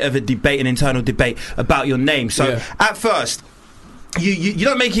having a bit of a debate, an internal debate about your name. So at first, You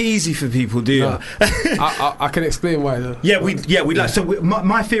don't make it easy for people, do you? No. I can explain why though.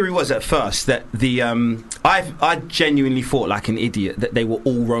 My theory was at first that I genuinely thought like an idiot that they were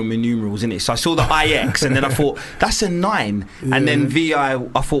all Roman numerals in it. So I saw the IX and then I thought that's a 9, and then VI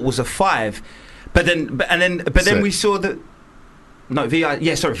I thought was a 5, but then we saw that. No,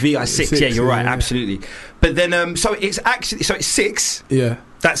 VI 6. Yeah, you're right, absolutely. But then, so it's 6. Yeah.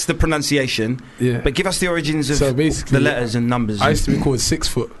 That's the pronunciation. Yeah. But give us the origins of so basically, the letters and numbers. I used to be called 6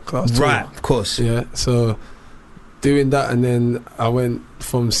 foot. Right, of course. Yeah, so doing that, and then I went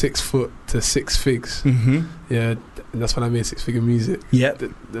from 6 foot to 6 figs. Mm-hmm. Yeah, and that's when I made 6 Figure Music. Yeah.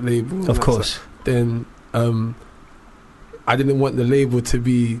 The label. Of course. Then I didn't want the label to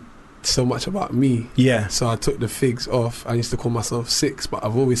be so much about me. Yeah. So I took the figs off. I used to call myself 6, but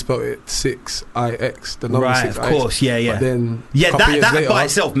I've always spelled it 6IX, the number 6. Right, of course, yeah. But then that later, by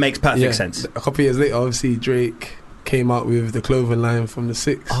itself makes perfect sense. A couple of years later, obviously Drake came out with the clothing line from the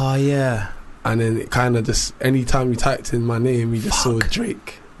 6. Oh yeah. And then it kind of just, anytime you typed in my name, you just saw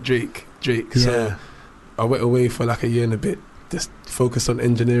Drake. Yeah. So I went away for like a year and a bit, just focused on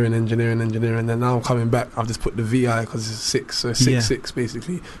engineering. And then now I'm coming back. I've just put the VI because it's 6, so 6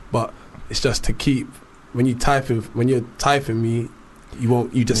 basically. But it's just to keep, when you're typing me,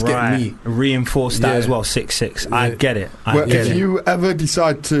 you just get me. Reinforce that as well. 6. I get it. If you ever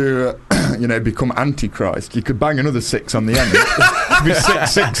decide to, become Antichrist, you could bang another 6 on the end. It'd be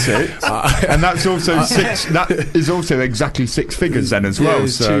 666, and that's also 6. That is also exactly 6 figures then as well.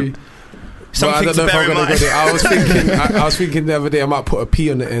 It's so. True. Something to bear in mind. I was thinking the other day I might put a P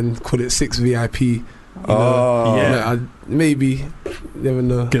on the end, call it 6 VIP. Maybe. Never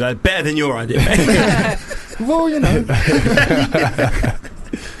know. Good, better than your idea. Well,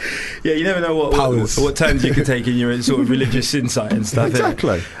 Yeah, you never know what turns you can take in your sort of religious insight and stuff.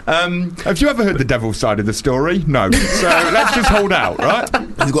 Exactly. Have you ever heard the devil's side of the story? No. So let's just hold out, right?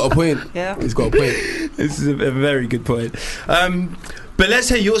 He's got a point. Yeah. He's got a point. This is a very good point. But let's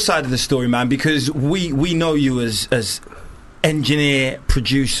hear your side of the story, man, because we know you as engineer,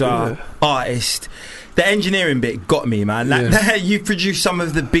 producer, artist. The engineering bit got me, man. You've produced some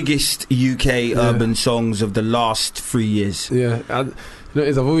of the biggest UK urban songs of the last 3 years. Yeah.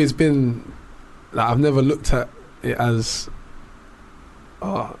 I've always been, I've never looked at it as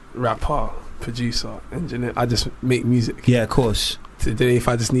rapper, producer, engineer. I just make music. Yeah, of course. Today, if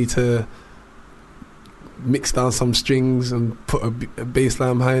I just need to mix down some strings and put a bass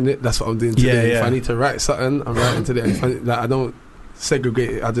line behind it, that's what I'm doing today. If I need to write something, I'm writing today. I don't segregate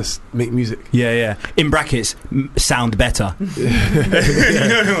it, I just make music. Yeah. In brackets, sound better.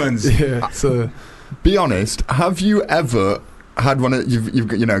 So, be honest, have you ever had one of you've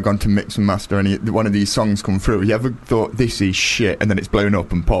gone to mix and master any one of these songs come through? You ever thought this is shit and then it's blown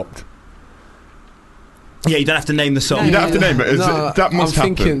up and popped? Yeah, you don't have to name the song. You don't have to name it. That must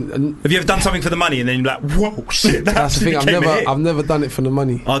happen. Have you ever done something for the money and then you're like, whoa, shit? That's the thing. I've never done it for the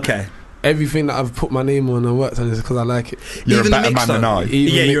money. Okay. Everything that I've put my name on and worked on is because I like it. You're a better man than I.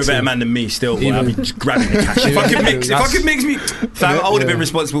 You're a better man than me still. I'll be just grabbing the cash. If I could mix me, fam, I would have been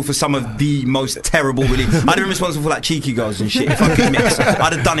responsible for some of the most terrible releases. I'd have been responsible for like Cheeky Girls and shit. If I could mix,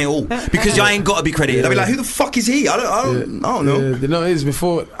 I'd have done it all. Because I ain't got to be credited. I'd be like, who the fuck is he? I don't know. You know, it is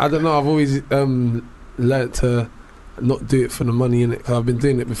before. I don't know. I've always learnt to not do it for the money in it, because I've been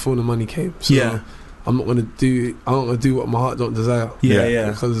doing it before the money came. So I'm not gonna do what my heart don't desire.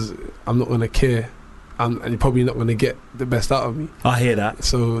 Yeah. Because I'm not gonna care, and you're probably not gonna get the best out of me. I hear that.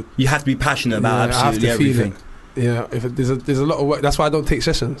 So you have to be passionate about absolutely everything. Yeah, if there's a lot of work. That's why I don't take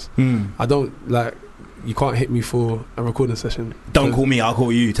sessions. I don't you can't hit me for a recording session. Don't call me, I'll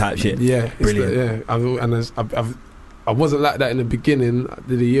call you type shit. Yeah, brilliant. I wasn't like that in the beginning. I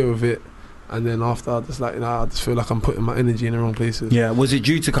did a year of it. And then after, I just feel like I'm putting my energy in the wrong places. Yeah, was it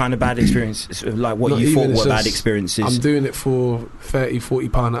due to kind of bad experiences, like what you thought were bad experiences? I'm doing it for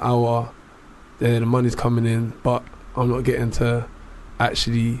 £30-40 an hour. Then the money's coming in, but I'm not getting to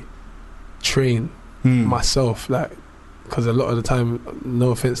actually train myself, because a lot of the time, no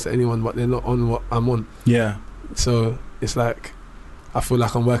offense to anyone, but they're not on what I'm on. Yeah. So it's like I feel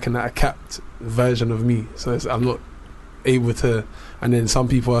like I'm working at a capped version of me. So I'm not able to. And then some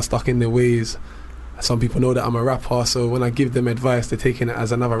people are stuck in their ways. Some people know that I'm a rapper, so when I give them advice, they're taking it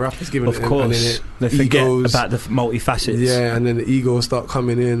as another rapper's giving it. Of course, they forget about the multifacets. Yeah, and then the egos start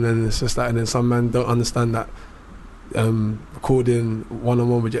coming in, and it's just and then some man don't understand that recording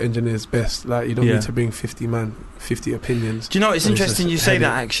one-on-one with your engineer is best. You don't need to bring 50 opinions. Do you know, it's interesting you say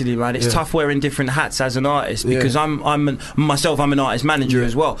that, actually, man. It's tough wearing different hats as an artist, because I'm an artist manager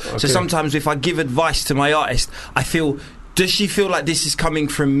as well. Okay. So sometimes if I give advice to my artist, I feel does she feel like this is coming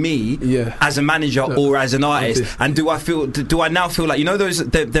from me Yeah. as a manager or as an artist? And do I now feel like, you know, those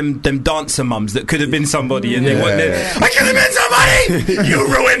them dancer mums that could have been somebody and they want I could have been somebody. You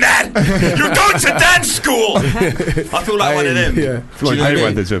ruined that. You're going to dance school. I feel like one of them. Yeah. Floyd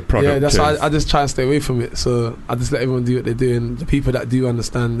Mayweather's a product. Yeah, that's why I just try and stay away from it. So I just let everyone do what they're doing. The people that do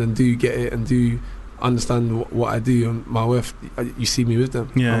understand and do get it and do understand what I do and my worth, you see me with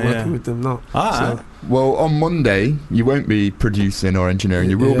them. I'm working with them now. So. Well, on Monday you won't be producing or engineering,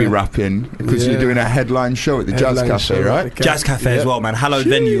 you will be rapping, because you're doing a headline show at the Jazz Cafe, right? Jazz Cafe as well, man. Hallowed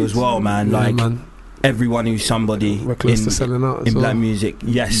venue as well, man. Like, man. Everyone who's somebody We're close to selling out in well. black music.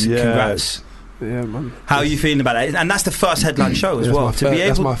 Yes, congrats. Yeah, man. How are you feeling about that? And that's the first headline show as well.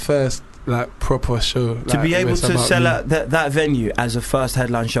 That's my first like proper show. To be able to sell out that venue as a first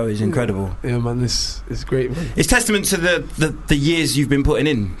headline show is incredible. Yeah, man, it's great, man. It's testament to the years you've been putting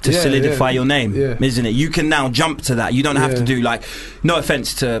in to solidify your name, isn't it? You can now jump to that. You don't have to do, like, no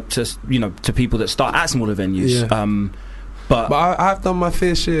offense to people that start at smaller venues. But I've done my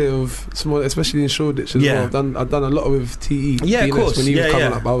fair share of small, especially in Shoreditch as well. I've done a lot with TE. Yeah, of course. When he was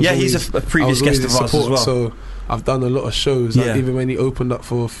coming up, he's a previous guest of ours as well. So I've done a lot of shows. Like, even when he opened up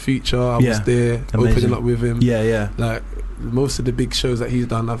for Future, I was there opening up with him. Like most of the big shows that he's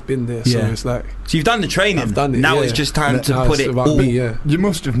done, I've been there. So it's like, so you've done the training. I've done it. Now it's just time to put it all. You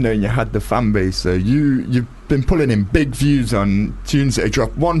must have known you had the fan base. So you've been pulling in big views on tunes that had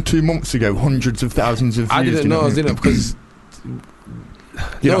dropped 1-2 months ago, hundreds of thousands of views. I didn't know I was in it because.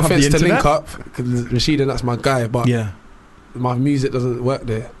 No offense to Link Up, because Rashid and that's my guy, but my music doesn't work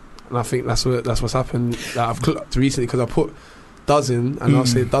there, and I think that's what's happened. Like, I've clocked recently because I put Dozen, and I'll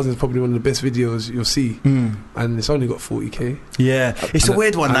say Dozen's probably one of the best videos you'll see, and it's only got 40k. Yeah, it's a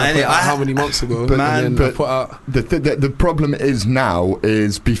weird one. How many months ago? But I put out the problem is now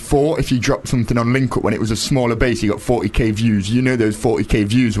is before, if you dropped something on Link Up when it was a smaller base, you got 40k views. You know those 40k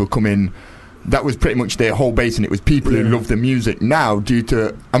views will come in. That was pretty much their whole base, and it was people who love the music. Now, due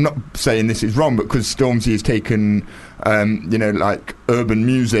to, I'm not saying this is wrong, but because Stormzy has taken, like urban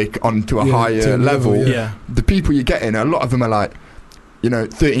music onto a higher level, the people you're getting, a lot of them are like,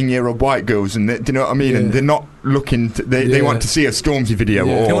 13-year-old white girls, and do you know what I mean? And they're not looking to, they want to see a Stormzy video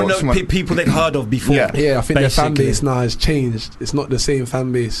or they want to know people they've heard of before. I think their fan base now has changed. It's not the same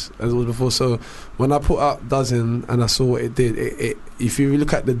fan base as it was before. So when I put out Dozen and I saw what it did, it if you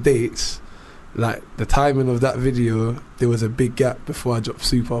look at the dates, like the timing of that video, there was a big gap before I dropped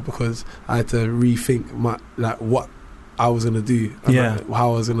Super, because I had to rethink what I was gonna do, and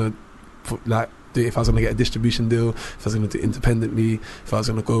how I was gonna do it, if I was gonna get a distribution deal, if I was gonna do it independently, if I was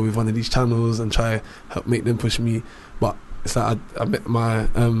gonna go with one of these channels and try help make them push me. But it's like I met my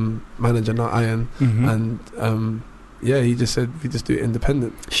manager now, Iron, and he just said we just do it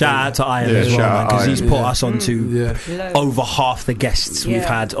independent. Shout out to Iron as well, because he's put us on to over half the guests we've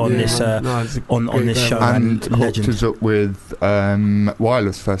had on this on this show, and hooked us up with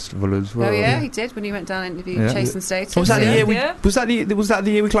Wireless Festival as well. Oh yeah, he did when he went down and interviewed Chase and Status. Was that the year? Was that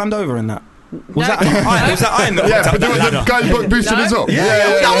the year we climbed over in that? Was that Iron? But the guy boosted us up.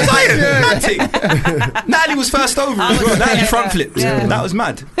 That was Iron. Natalie was first over as well. Natalie front flipped. That was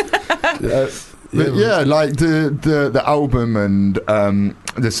mad. But like the album and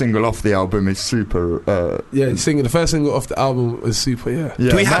the single off the album is super. The first single off the album was super.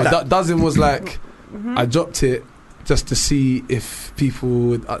 Do we have that? Dozen was like, I dropped it just to see if people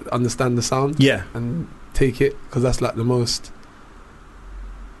would understand the sound, and take it, because that's like the most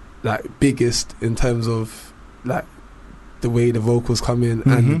biggest in terms of like the way the vocals come in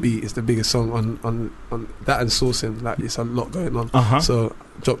and the beat. Is the biggest song on that, and sourcing, like it's a lot going on. So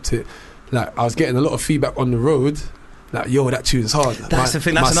dropped it. Like I was getting a lot of feedback on the road, like, yo, that tune's hard. That's the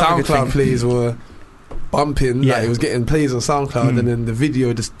thing. That's my another good SoundCloud thing. plays were bumping. Like it was getting plays on SoundCloud, and then the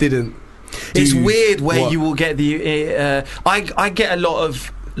video just didn't. It's weird where you will get the. I get a lot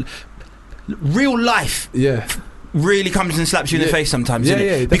of real life. Really comes and slaps you in the face sometimes.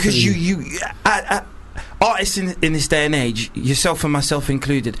 Because you artists in this day and age, yourself and myself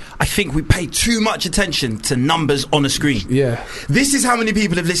included, I think we pay too much attention to numbers on a screen. This is how many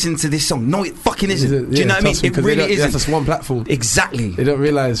people have listened to this song. No, it fucking isn't. Do you know what I mean? It really isn't. That's just one platform. Exactly. They don't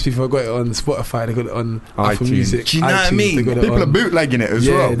realise people have got it on Spotify, they got it on Apple Music. Do you know what I mean? People are bootlegging it as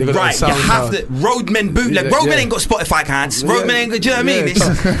well. Right, you have to. Roadmen bootleg. Roadmen ain't got Spotify accounts. Roadmen ain't got. Do you know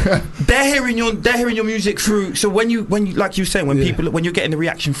what I mean? They're hearing your music through. So when you like you were saying, when you're getting the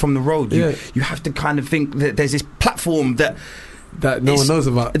reaction from the road, you have to kind of think that there's this platform that that no one knows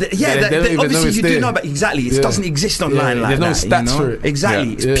about. They don't even know obviously it's you there. do know about exactly. It doesn't exist online like there's that. no stats for it.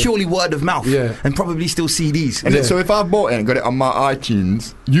 Exactly, it's purely word of mouth, Yeah. and probably still CDs. And so if I bought it and got it on my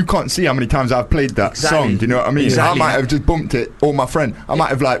iTunes, you can't see how many times I've played that song. Do you know what I mean? Exactly. I might have just bumped it, or my friend. I might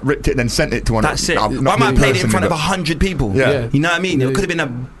have like ripped it and then sent it to one. That's it. I Not might me have played it in personally, front of but- 100 people. Yeah. You know what I mean? Yeah. It could have been a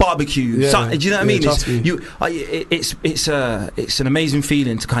barbecue. Yeah. Do you know what I mean? Trust me. It's an amazing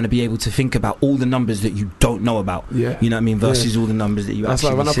feeling to kind of be able to think about all the numbers that you don't know about. Yeah. You know what I mean? Versus all the numbers that you That's actually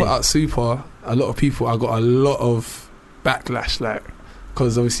like when I see. put out Super, a lot of people, I got a lot of backlash, like,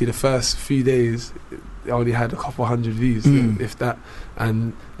 because obviously the first few days I only had a couple hundred views, if that,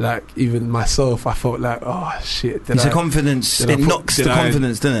 and like even myself, I felt like, oh shit, It's a confidence. did I It put- knocks the did I-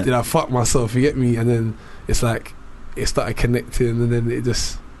 confidence, doesn't did it? I fuck myself? You get me? And then it's like it started connecting, and then it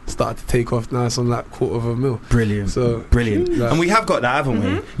just started to take off. Now it's on like 250,000. Brilliant. So Brilliant. like, And we have got that, haven't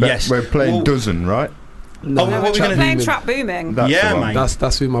we? But Yes. we're playing Well, Dozen, right? no, what are we gonna Playing Booming. Trap Booming. That's Yeah, the one. man.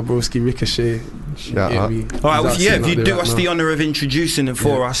 That's with my broski Ricochet. Shut You get up. me? All right, well, He's yeah, out if you there do right us now. the honour of introducing it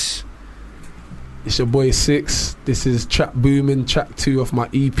for Yeah. us. It's your boy Six. This is Trap Booming, track 2 of my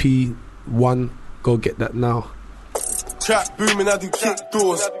EP 1. Go get that now. Trap booming, I do kick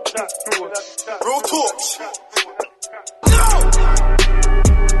doors. Real talk.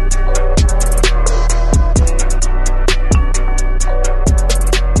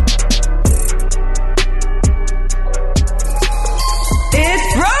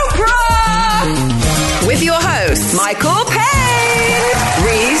 It's Bro with your hosts Michael Payne,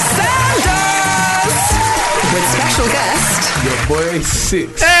 Reese Sanders, with special guest Your boy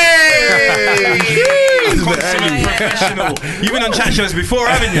Six. Consummate professional. You've been on chat shows before,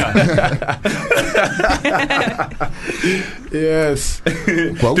 haven't you? Yes.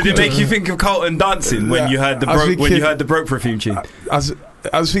 Did it make you think of Carlton dancing when you heard the I was broke when thinking- you heard the broke perfume tune?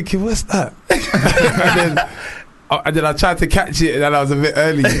 I was thinking, what's that? and then I tried to catch it, and then I was a bit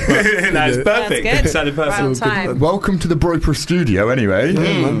early. But, That's perfect. That's good. It sounded perfect. Right on time. Welcome to the Broper Studio, anyway.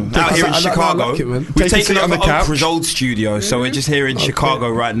 Out here in I Chicago, like it, man. we've Take a taken seat on over the couch. Oprah's old studio, so we're just here in Chicago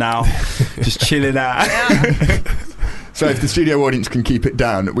right now, just chilling out. So if the studio audience can keep it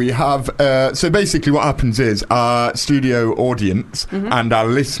down, we have... so basically what happens is our studio audience and our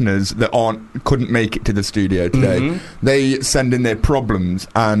listeners that couldn't make it to the studio today, they send in their problems,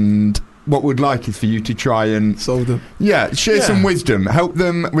 and what we'd like is for you to try and... Solve them. share some wisdom. Help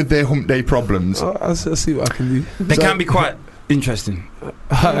them with their hump day problems. I'll see what I can do. They can be quite interesting.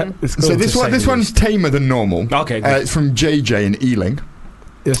 Let's go. So this one's tamer than normal. Okay, good. It's from JJ in Ealing.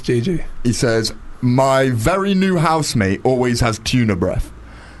 Yes, JJ. He says, my very new housemate always has tuna breath.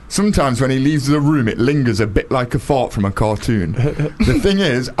 Sometimes when he leaves the room, it lingers a bit like a fart from a cartoon. The thing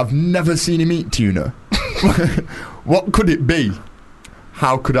is, I've never seen him eat tuna. What could it be?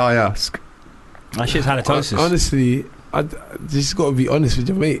 How could I ask? That shit's halitosis. Honestly, I just got to be honest with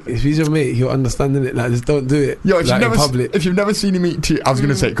your mate. If he's your mate, he'll understand it. Like, just don't do it. Yo, if, like, you've in public. if you've never seen him eat tuna, I was going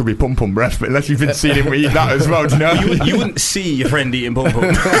to say it could be pom pom breath, but unless you've been seeing him eat that as well, do you know? You wouldn't see your friend eating pom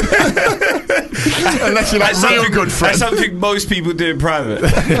pom. Unless you're like real good That's friends. something most people do in private. Do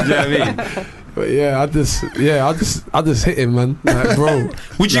you know what I mean? But yeah, I just hit him, man. Like, bro.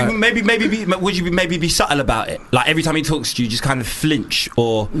 Would you Like- maybe be subtle about it? Like every time he talks to you, just kind of flinch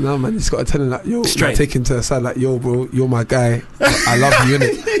or No, man, you just got to tell him like, yo, Straight. like, take him to the side, like, yo, bro, you're my guy. I love you,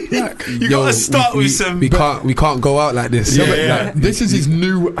 innit? Like, You gotta start with some- We can't go out like this. No, Like, but like, this is his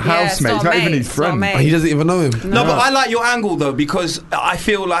new housemate, it's not even mate, his it's not friend. mate. he doesn't even know him. No, but I like your angle though, because I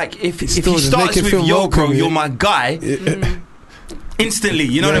feel like if Still, he just starts make it with feel yo welcome, bro, yeah. you're my guy, instantly,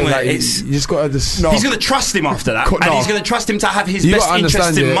 you know what I mean? Like, It's you just got to just. No. he's gonna trust him after that, and No. he's gonna trust him to have his You best got to interest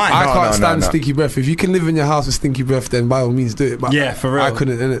understand, in yeah, mind. I No, can't no, stand no. stinky breath. If you can live in your house with stinky breath, then by all means do it. But Yeah, for real. I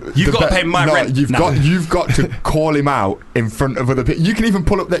couldn't, innit? You've got to be- pay my no, rent. You've No. got to call him out in front of other people. You can even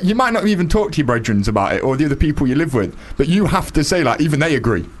pull up that. You might not even talk to your brethren about it or the other people you live with, but you have to say like even they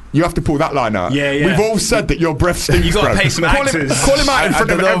agree. You have to pull that line out. Yeah, yeah. We've all said that your breath stinks. You gotta bro. pay some call actors. Call him out in I front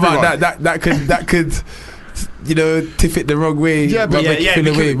don't of know everyone. about that. That could, you know, tip it the wrong way. Yeah, but- make you feel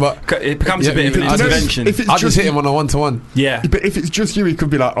away. But it becomes Yeah, a bit of an you can- intervention. if it's I just hit him on a 1-to-1. Yeah. But if it's just you, he could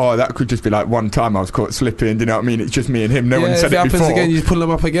be like, oh, that could just be like one time I was caught slipping. Do you know what I mean? It's just me and him. No one If said it it happens before. again, you just pull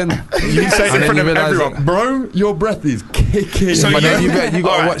them up again. You say it in And then front you of realise everyone, that- bro. Your breath is kicking. So But then you- you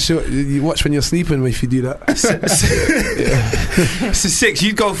got to Alright. you watch when you're sleeping if you do that. So Six,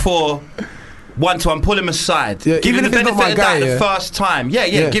 you'd go for 1-to-1, pull him aside. Yeah, give him even the if it's benefit not my of guy, that yeah. the first time.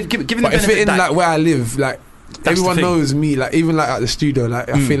 Yeah. Give him the But if benefit it in of that. like where I live, like the everyone thing. knows me, like even like at the studio, like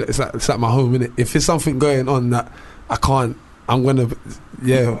I feel like it's like my home, innit? If there's something going on that I can't, I'm gonna,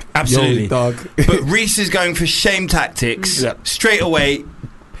 Absolutely. yo, dog. But Reese is going for shame tactics Yeah. straight away.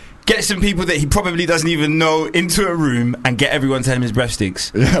 get some people that he probably doesn't even know into a room and get everyone to tell him his breath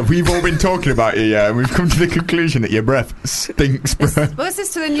stinks. Yeah, we've all been talking about it, and we've come to the conclusion that your breath stinks, bro. Well, this is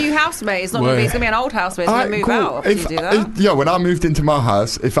to the new housemate. It's not going to be. It's going to be an old housemate. It's going to move out after you do that. When I moved into my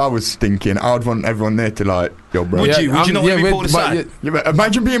house, if I was stinking, I would want everyone there to like, yo, bro. Would you? Would you not want to be pulled aside? But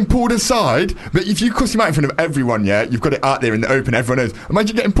imagine being pulled aside, but if you cuss him out in front of everyone, you've got it out there in the open, everyone knows.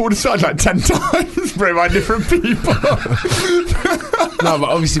 Imagine getting pulled aside like 10 times, bro, by different people. No, but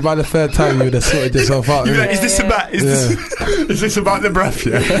obviously by the third time you would have sorted yourself out. Is this about? Is this about the breath?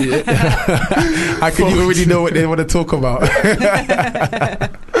 Yeah. How can you already know what they want to talk about?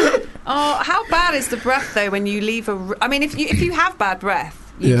 Oh, how bad is the breath though when you leave I mean, if you have bad breath.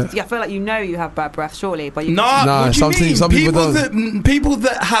 I feel like you have bad breath, surely. But you what do you mean? Some people don't. People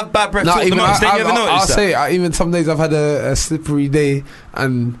that have bad breath talk the most. Don't you ever notice I'll that? say, even some days I've had a slippery day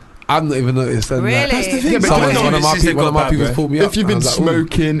and I've not even noticed. And really? That's the thing. Yeah, but one of my people pulled me up. If you've been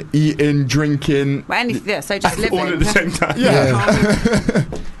smoking, eating, drinking... so just living. All at the same time. Yeah.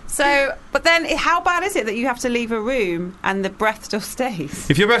 So, but then how bad is it that you have to leave a room and the breath still stays?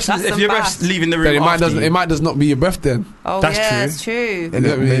 If your breath's leaving the room, it might just not be your breath then. Oh, that's yeah, true. That's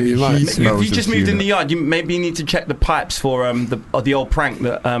true. Maybe if you just moved in the yard, maybe you need to check the pipes for the old prank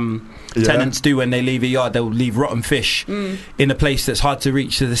that tenants do when they leave a yard. They'll leave rotten fish in a place that's hard to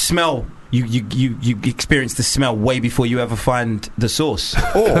reach. So the smell, you experience the smell way before you ever find the source.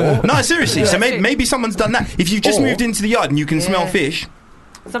 No, seriously. So maybe someone's done that. If you've just moved into the yard and you can smell fish.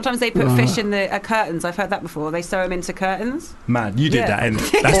 Sometimes they put fish in the curtains. I've heard that before. They sew them into curtains. Man, you did that, and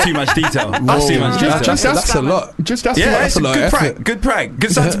that's too much detail. That's too much detail. That's a lot. It's a good prank. Good prank.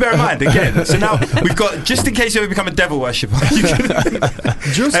 Good stuff to bear in mind. Again, so now we've got, just in case you ever become a devil worshipper,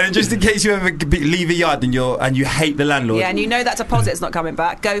 and just in case you ever leave a yard and you hate the landlord. Yeah, and you know that deposit's not coming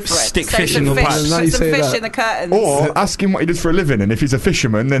back. Go for it. Stick fish in the pipes. Put some fish in the curtains. Or ask him what he does for a living, and if he's a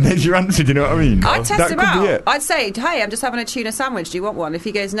fisherman, then there's your answer. Do you know what I mean? I'd test him out. I'd say, hey, I'm just having a tuna sandwich. Do you want one? If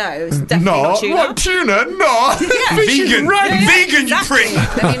he goes no, it's definitely not tuna. What tuna? No. Vegan. Vegan, you prick.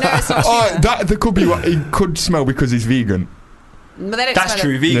 Then you know it's not tuna. That could be what he could smell because he's vegan. But they don't That's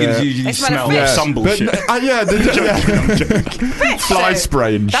true. Vegans usually smell some bullshit. Fly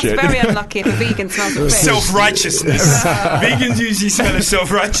spray and shit. That's very unlucky if a vegan smells of fish. Self-righteousness. Vegans usually smell of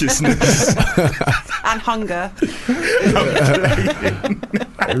self-righteousness. And hunger.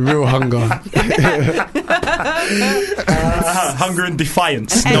 Real hunger. Hunger and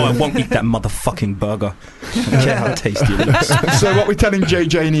defiance. No, I won't eat that motherfucking burger. I don't care how tasty it looks. So what we're telling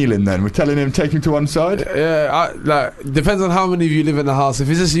JJ Nealon then? We're telling him take him to one side? Yeah, depends on how many of you live in the house. If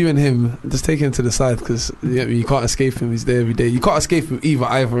it's just you and him, just take him to the side because you can't escape him. He's there every day. You can't escape him either,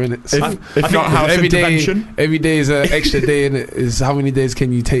 innit? So if not house every intervention. Every day is an extra day, innit? Is how many days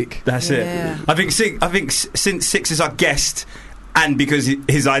can you take? That's it. I think since Six is our guest, and because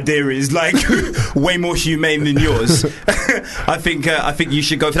his idea is like way more humane than yours, I think you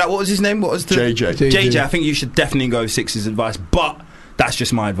should go for that. What was his name? What was the JJ? I think you should definitely go with Six's advice, but that's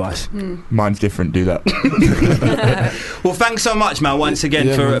just my advice. Mine's different. Do that. Well, thanks so much, man, once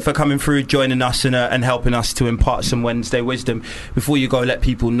again for coming through, joining us and helping us to impart some Wednesday wisdom. Before you go, let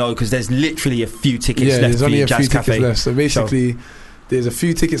people know, because there's literally a few tickets left for your Jazz Cafe. Left. So basically, there's a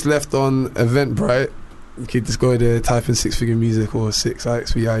few tickets left on Eventbrite. You can just go there, type in Six Figure Music or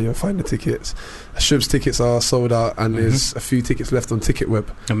 6IXVI, you'll find the tickets. Shrub's tickets are sold out, and there's a few tickets left on Ticketweb.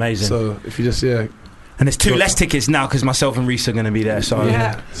 Amazing. So if you just and there's two less tickets now because myself and Reese are going to be there. So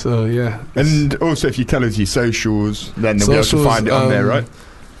and also if you tell us your socials, then they'll be able to find it on there, right?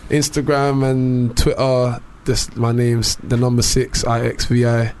 Instagram and Twitter. Just my name's the number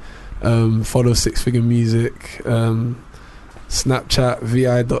 6IXVI. Follow Six Figure Music. Snapchat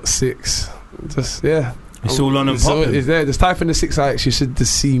vi.6. Just it's all on and popping. It's there. Just type in the 6IX. You should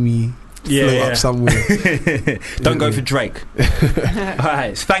just see me. Float up somewhere. Don't go for Drake.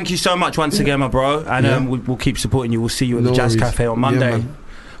 Alright, thank you so much once again, my bro, and we'll keep supporting you. We'll see you at the Jazz Cafe on Monday.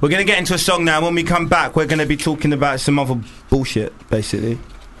 We're going to get into a song now. When we come back, we're going to be talking about some other bullshit, basically.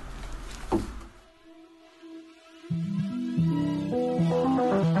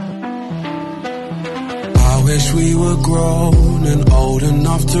 I wish we were grown and old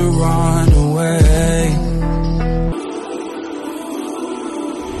enough to run away.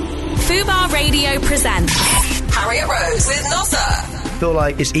 Fubar Radio presents Harriet Rose with Nossa. I feel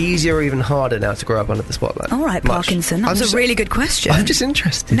like it's easier or even harder now to grow up under the spotlight. All right, Parkinson, that was a really good question. I'm just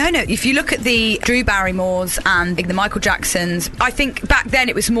interested. No, if you look at the Drew Barrymores and the Michael Jacksons, I think back then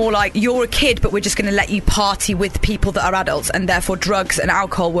it was more like you're a kid, but we're just going to let you party with people that are adults, and therefore drugs and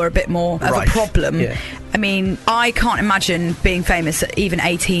alcohol were a bit more of a problem. I mean, I can't imagine being famous at even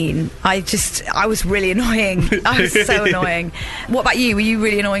 18. I was really annoying. I was so annoying. What about you? Were you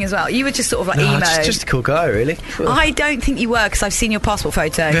really annoying as well? You were just sort of like emo. Just a cool guy, really. I don't think you were, because I've seen your passport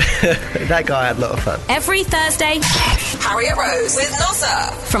photo. That guy had a lot of fun. Every Thursday, Harriet Rose with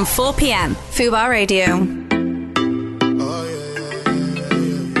Nozza from 4 p.m. Fubar Radio.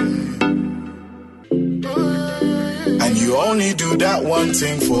 And you only do that one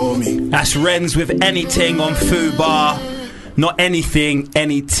thing for me. That's Renz with Anything on Fubar. Not anything,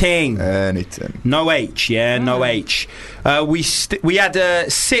 anything. Anything. No H, yeah, no H. We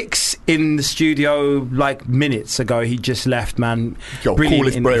had Six in the studio like minutes ago. He just left, man. Yo,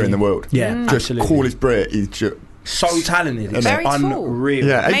 coolest brayer in the world. Yeah, just absolutely. Coolest brayer. He's just so talented. It's very unreal.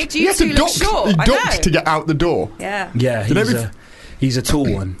 Yeah, made you two look short. He I ducked know. to get out the door. Yeah, He's a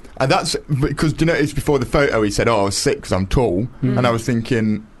tall one. And that's because, do you notice before the photo he said, I was 6 because I'm tall. And I was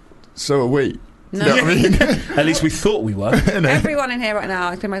thinking, so are we. No. You know what I mean? At least we thought we were. Everyone in here right now,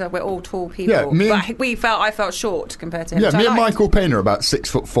 including myself, we're all tall people. Yeah, but I felt short compared to him. Yeah, me and Michael Payne are about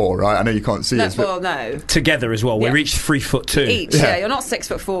 6'4", right? I know you can't see us. Well, no. Together as well. Yeah. We reached 3'2" each. Yeah, you're not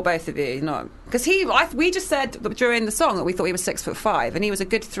 6'4", both of you. You're not. Because we just said during the song that we thought he was 6'5", and he was a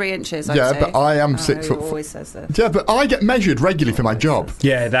good 3 inches. I'd say. But I am 6 foot. Always says this. Yeah, but I get measured regularly for my job.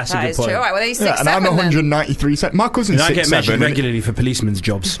 Yeah, that's a good point. True. All right, well, he's 6'7". And I'm 193 cents. My cousin's 6'7". I get measured regularly for policemen's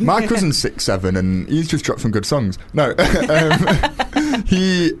jobs. My cousin's 6'7", and he's just dropped some good songs. No,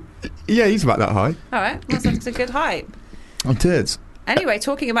 he's about that high. All right, well, that's a good height. It is. Anyway,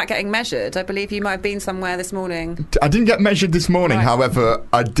 talking about getting measured, I believe you might have been somewhere this morning. I didn't get measured this morning, Right. however,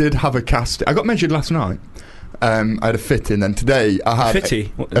 I did have a casting. I got measured last night. I had a fitting, and today I had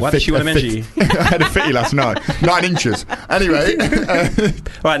fitty. Why did she want to measure you? I had a fitty last night, 9 inches. Anyway,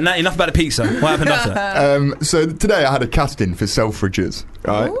 right, now enough about the pizza. What happened after? So today I had a casting for Selfridges,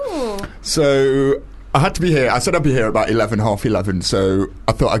 right? Ooh. So I had to be here. I said I'd be here about 11, half 11. So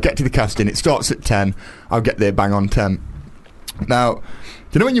I thought I'd get to the casting. It starts at 10. I'll get there bang on 10. Now,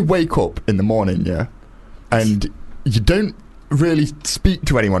 you know when you wake up in the morning, yeah, and you don't really speak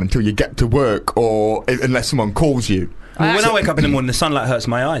to anyone until you get to work, or unless someone calls you. Well, when I wake up in the morning, the sunlight hurts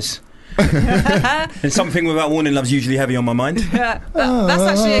my eyes. And something without warning love's usually heavy on my mind. That's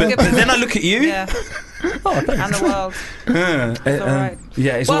actually a good. But then I look at you. Yeah. Oh, thanks. And the world. It's all right.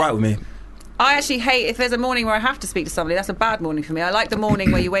 Yeah, it's all right with me. I actually hate if there's a morning where I have to speak to somebody. That's a bad morning for me. I like the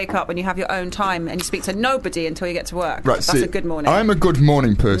morning where you wake up and you have your own time and you speak to nobody until you get to work. Right, That's see, a good morning. I'm a good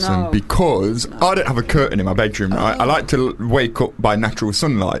morning person No. because I don't have a curtain in my bedroom. Right? I like to wake up by natural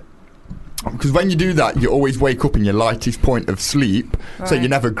sunlight. Because when you do that, you always wake up in your lightest point of sleep, so Right. you're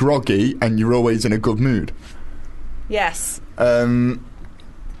never groggy and you're always in a good mood. Yes.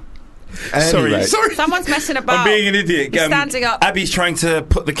 Anyway. Sorry. Someone's messing about. I'm being an idiot. He's standing up. Abby's trying to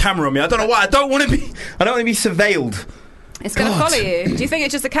put the camera on me. I don't know why. I don't want to be surveilled. It's going to follow you. Do you think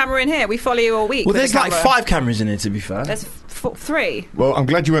it's just a camera in here? We follow you all week. Well, with there's the like camera. 5 cameras in here, to be fair. There's 3. Well, I'm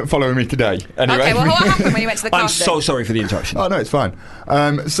glad you weren't following me today. Anyway. Okay, well, what happened when you went to the I'm casting? so sorry for the interruption. Oh no, it's fine.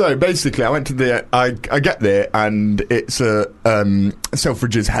 So basically, I went to the. I get there and it's a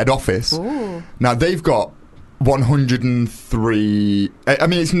Selfridges head office. Ooh. Now they've got 103. I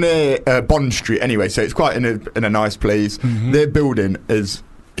mean, it's near Bond Street anyway, so it's quite in a nice place. Mm-hmm. Their building is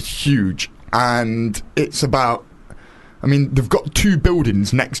huge, and it's about. I mean, they've got 2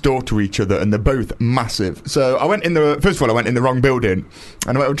 buildings next door to each other, and they're both massive. So I went in first of all, I went in the wrong building,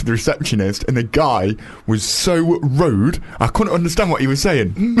 and I went up to the receptionist, and the guy was so rude, I couldn't understand what he was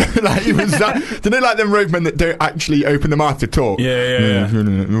saying. Like he was that. Do you know, like them roadmen that don't actually open their mouth to talk? Yeah.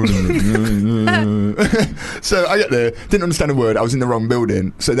 So I get there, didn't understand a word. I was in the wrong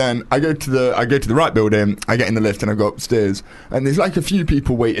building. So then I go to the right building. I get in the lift and I go upstairs, and there's like a few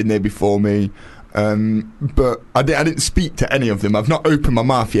people waiting there before me. But I didn't speak to any of them. I've not opened my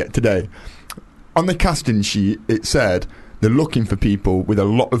mouth yet today. On the casting sheet, it said they're looking for people with a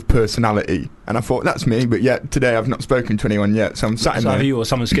lot of personality, and I thought that's me. But yet today I've not spoken to anyone yet, so I'm sat in So there. either you or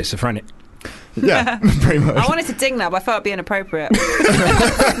someone's schizophrenic. Yeah, pretty much. I wanted to ding that, but I felt it'd be inappropriate.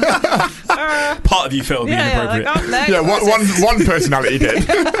 Part of you felt it'd be inappropriate. Like, oh, no, Yeah, one personality did.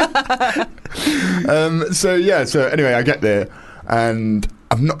 So anyway, I get there and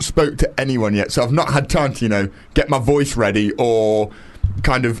I've not spoke to anyone yet, so I've not had time to get my voice ready or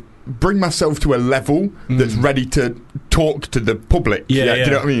kind of bring myself to a level that's ready to talk to the public. Yeah. Do you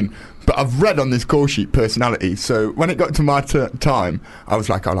know what I mean? But I've read on this call sheet personality, so when it got to my time, I was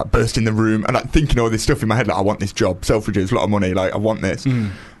like, I burst in the room and thinking all this stuff in my head, like I want this job, Selfridges, a lot of money, like I want this.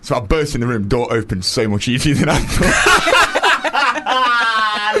 So I burst in the room, door opened so much easier than I thought.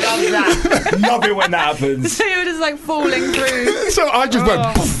 I love that. Love it when that happens. So you're just like falling through. So I just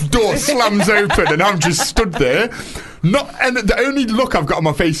went, poof, door slams open, and I'm just stood there. And the only look I've got on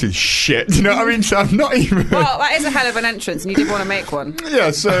my face is shit. You know what I mean? So I'm not even. Well, that is a hell of an entrance, and you did want to make one.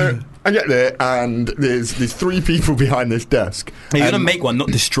 Yeah, so I get there, and there's 3 people behind this desk. You're going to make one, not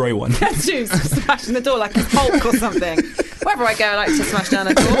destroy one. Dude, smashing the door like a Hulk or something. Wherever I go, I like to smash down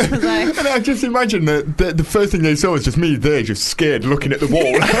a door. And I just imagine that the first thing they saw was just me there, just scared, looking at the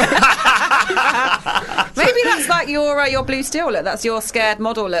wall. Maybe that's like your blue steel look. That's your scared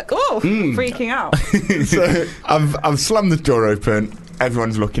model look. Oh, freaking out. So I've slammed the door open.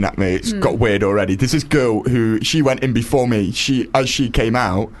 Everyone's looking at me. It's got weird already. There's this girl who she went in before me. As she came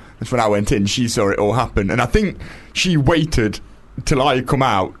out, that's when I went in. She saw it all happen, and I think she waited till I come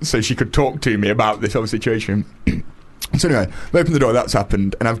out so she could talk to me about this whole situation. So anyway, I opened the door. That's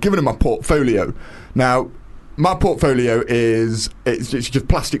happened, and I've given her my portfolio. Now, my portfolio it's just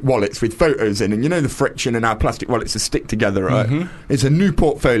plastic wallets with photos in, and you know the friction and how plastic wallets are stick together, right? Mm-hmm. It's a new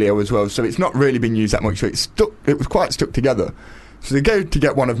portfolio as well, so it's not really been used that much. So it was quite stuck together. So they go to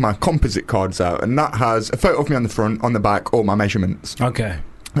get one of my composite cards out, and that has a photo of me on the front, on the back, all my measurements. Okay.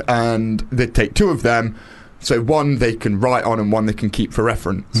 And they take 2 of them, so one they can write on and one they can keep for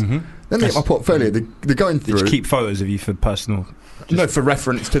reference. Mm-hmm. Then they get my portfolio. They're going through. Did you keep photos of you for personal? No, for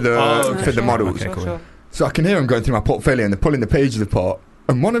reference to the models. Okay, cool. Sure. So I can hear them going through my portfolio, and they're pulling the pages apart.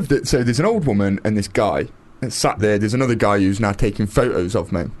 And so there's an old woman and this guy that's sat there. There's another guy who's now taking photos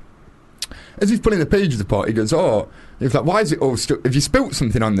of me. As he's pulling the pages apart, he goes, he's like, why is it all stuck? Have you spilt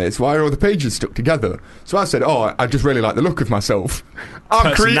something on this? Why are all the pages stuck together? So I said, I just really like the look of myself.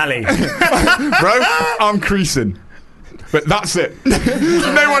 Personality. Bro, I'm creasing. But that's it.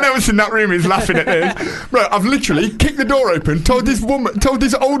 No one else in that room is laughing at this. Bro, I've literally kicked the door open, told this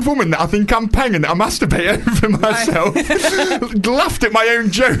old woman that I think I'm paying, that I masturbate over myself, laughed at my own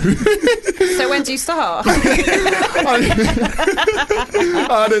joke. So when do you start? I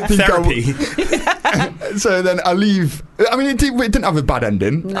don't think Therapy. So then I leave. I mean, it didn't have a bad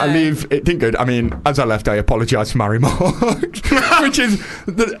ending. No. I leave. It didn't go. I mean, as I left, I apologised for my remarks, which is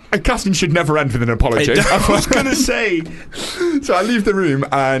a casting should never end with an apology. I was going to say. So I leave the room,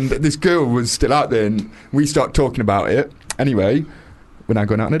 and this girl was still out there, and we start talking about it. Anyway, we're now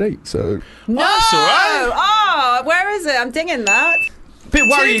going out on a date. So no, that's all right. Oh, where is it? I'm dinging that. Bit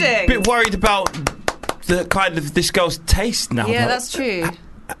worried about the kind of this girl's taste now. Yeah, that's true.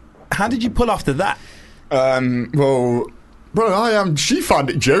 How did you pull after that? Well, bro, she found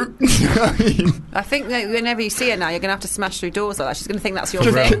it joke. I think that whenever you see her now, you're going to have to smash through doors like that. She's going to think that's your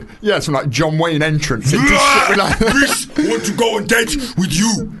thing. Yeah, some like John Wayne entrance. Reese, want to go on date with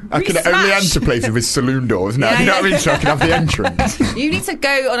you. I can only enter places with saloon doors now. You know what I mean? So I can have the entrance. You need to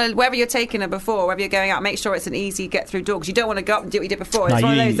go on wherever you're taking her before, wherever you're going out, make sure it's an easy get through door, because you don't want to go up and do what you did before. No,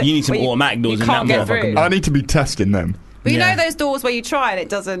 you need some automatic doors in that motherfucker. I need to be testing them. But you know those doors where you try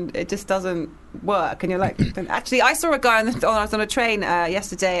and it just doesn't work, and you're like, actually, I saw a guy I was on a train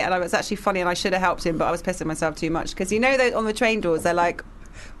yesterday, and I was actually funny, and I should have helped him, but I was pissing myself too much, because you know those on the train doors, they're like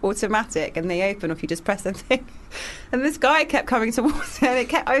automatic, and they open if you just press the thing. And this guy kept coming towards it, and it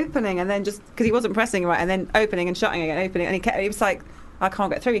kept opening, and then just because he wasn't pressing right, and then opening and shutting again, opening, and he was like, I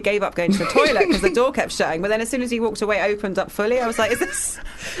can't get through. He gave up going to the toilet because the door kept shutting. But then as soon as he walked away, it opened up fully. I was like, is this...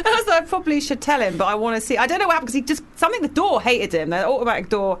 And I was like, I probably should tell him, but I want to see... I don't know what happened, because the door hated him. The automatic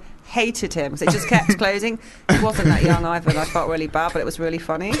door hated him, because it just kept closing. He wasn't that young either, and I felt really bad, but it was really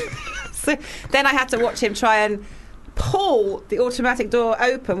funny. So then I had to watch him try and pull the automatic door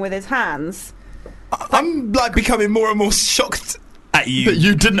open with his hands. I'm like becoming more and more shocked at you. That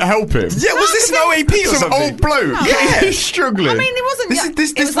you didn't help him? Yeah, was this an OAP or some something? old bloke? No. Yeah, he's struggling. I mean, it wasn't...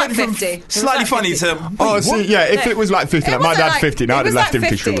 This it was like went from 50. Slightly funny to... if it was like 50, like my dad's 50, I'd have left him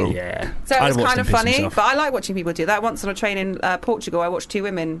to struggle. Yeah. So it was kind of funny, but I like watching people do that. Once on a train in Portugal, I watched 2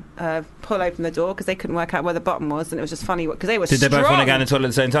 women pull open the door because they couldn't work out where the button was, and it was just funny because they were Did they both want to go in the toilet at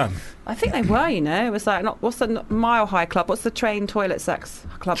the same time? I think they were, It was like, what's the Mile High Club? What's the train toilet sex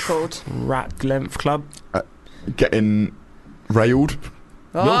club called? Rat Length Club? Getting railed.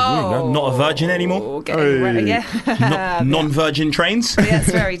 Oh, not a virgin anymore. Non-virgin trains. Yeah,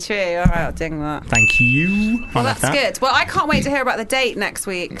 that's very true. All right, I'll ding that. Thank you. Well, that's good. Well, I can't wait to hear about the date next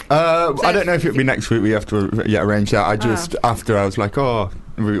week. I don't know if it'll be next week. We have to arrange that. After I was like,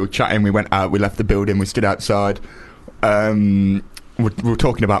 we were chatting. We went out. We left the building. We stood outside. We're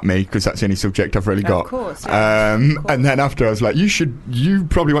talking about me because that's the only subject I've really got. Of course. Yeah. And then after I was like, you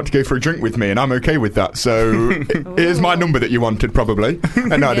probably want to go for a drink with me, and I'm okay with that. So here's my number that you wanted, probably.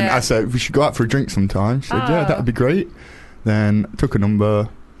 And no, I didn't. I said we should go out for a drink sometime. She said, yeah, that'd be great. Then took a number,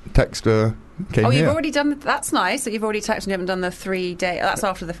 text her. came Oh, here. you've already done. That's nice. That you've already texted. You haven't done the 3 day. That's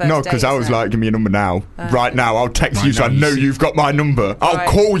after the first. No, date, because I was isn't it? like, give me your number now. Right now, I'll text Right you so now, I you know see. you've got my number. I'll Right.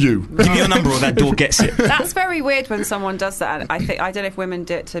 call you. Give me your number or that door gets it. That's very weird when someone does that. And I don't know if women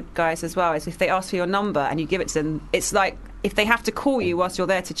do it to guys as well. Is if they ask for your number and you give it to them, it's like if they have to call you whilst you're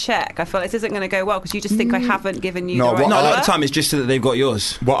there to check. I feel this isn't going to go well because you just think I haven't given you No, the right what No, a number. lot of the time it's just so that they've got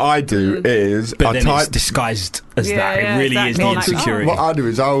yours. What I do is But I then type. it's disguised as Yeah, that. yeah, It really exactly. is the Like, insecurity. What I do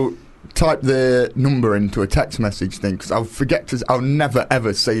is I'll type the number into a text message thing because I'll forget to. I'll never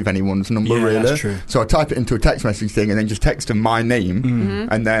ever save anyone's number Yeah, really. that's true. So I type it into a text message thing and then just text them my name, Mm-hmm.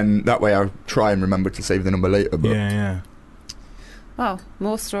 and then that way I'll try and remember to save the number later. But yeah. Well,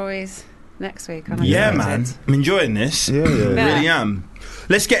 more stories next week. I'm Yeah, excited. man. I'm enjoying this. Yeah. Really am.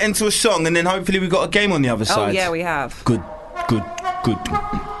 Let's get into a song and then hopefully we've got a game on the other Oh side. yeah, we have. Good. How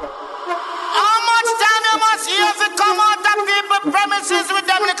much time you must hear if it come out of people premises with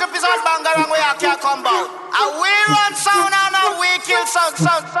them little piece of banger and we can't come out? And we run sound and we kill sound.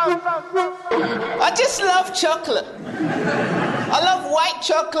 I just love chocolate. I love white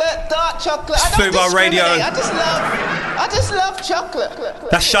chocolate, dark chocolate. I don't Fubar Radio. discriminate. I just love chocolate.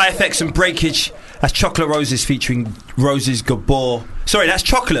 That's Shy FX and Breakage. That's Chocolate Roses featuring Roses Gabor. Sorry, that's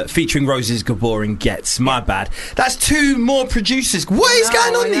Chocolate featuring Roses Gabor and Gets. My bad. That's 2 more producers. What is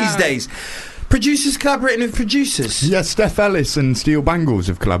going on these days? Producers collaborating with producers. Yeah, Steph Ellis and Steel Bangles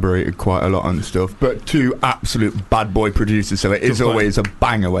have collaborated quite a lot on stuff, but 2 absolute bad boy producers, so it is Good point. always a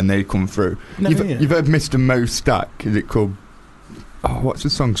banger when they come through. Never You've heard Mr. Mo Stack? Is it called? Oh, what's the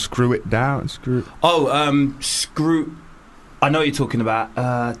song? Screw It Down. Screw. Screw. I know what you're talking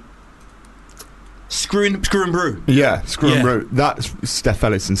about. Screw and Brew. Yeah, Screw Yeah. and Brew. That's Steph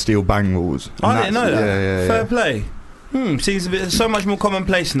Ellis and Steel Bangles. I didn't know that. Yeah. Fair play. Seems a bit so much more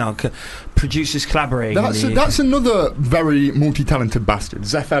commonplace now. Producers collaborating. That's another very multi-talented bastard,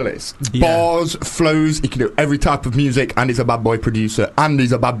 Zeph Ellis. Yeah. Bars, flows, he can do every type of music, and he's a bad boy producer, and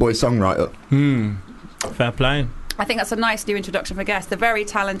he's a bad boy songwriter. Fair play. I think that's a nice new introduction for guests. The very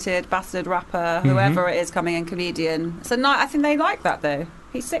talented bastard rapper, whoever it is coming in, comedian. So I think they like that though.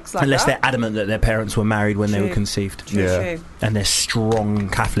 He sticks like Unless that. they're adamant that their parents were married when they True. were conceived. True. And they're strong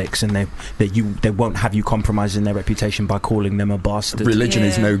Catholics, and they won't have you compromising their reputation by calling them a bastard. Religion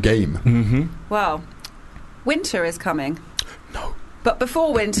is Yeah. no game. Mm-hmm. Well, winter is coming. No. But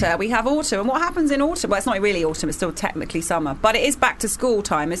before winter, we have autumn. And what happens in autumn? Well, it's not really autumn, it's still technically summer. But it is back to school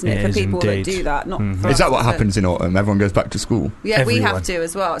time, isn't it? It For is people indeed. that do that. Not for Is us, that what is it? happens in autumn? Everyone goes back to school? Yeah, we Everyone. have to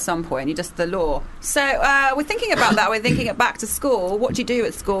as well at some point. You just the law. So we're thinking about that. We're thinking of back to school. What do you do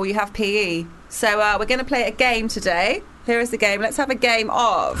at school? You have PE. So we're going to play a game today. Here is the game. Let's have a game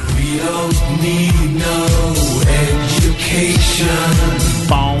of. We don't need no education.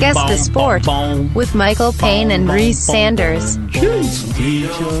 Guess the sport with Michael Payne and Reese Sanders.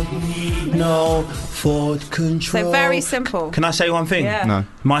 No Ford control. So very simple. Can I say one thing? Yeah. No.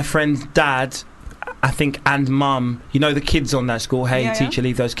 My friend's dad, I think, and mum, you know the kids on that school, hey Yeah, teacher,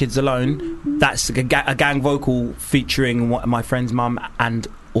 leave those kids alone. That's a gang vocal featuring my friend's mum and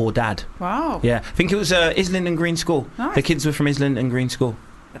or dad. Wow. Yeah, I think it was Islington Green School. Nice. The kids were from Islington Green School.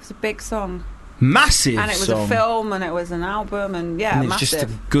 That was a big song. Massive And it was song. a film and it was an album and And it's massive. just a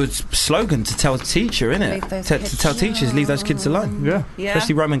good slogan to tell a teacher, isn't Leave it? those To kids tell teachers, leave those kids alone. Yeah. Yeah.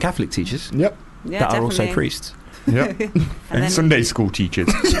 Especially Roman Catholic teachers Yep. Yeah, that are also definitely. priests. Yep. And then- Sunday school teachers.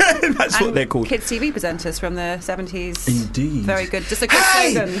 That's what And they're called. Kids TV presenters from the 70s. Indeed. Very good. Just a good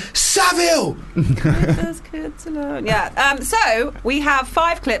Hey, slogan. Savile! Leave those kids alone. Yeah. So we have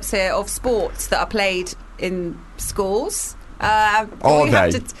 5 clips here of sports that are played in schools. Are we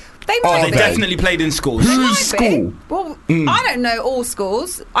have they? They Are might They be. definitely played in schools. They Whose might be. school? Well, I don't know all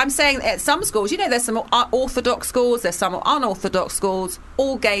schools. I'm saying at some schools, there's some orthodox schools, there's some unorthodox schools.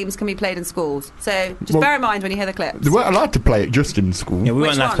 All games can be played in schools. So just Well, bear in mind when you hear the clips. They weren't allowed to play it just in school. Yeah, we Which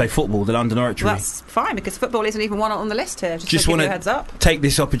weren't allowed to one? play football, the London Oratory. Well, that's fine because football isn't even one on the list here. Just to give want you a heads up. take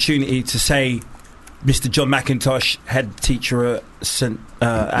this opportunity to say, Mr. John McIntosh, head teacher at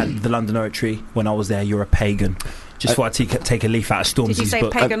the London Oratory, when I was there, you're a pagan. Just thought I'd take a leaf out of Stormzy's Did you say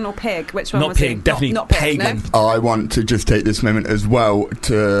book. pagan or pig? Which one Not was pig, it? definitely not pig, pagan. no? I want to just take this moment as well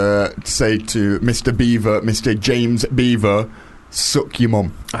to say to Mr. Beaver, Mr. James Beaver, suck your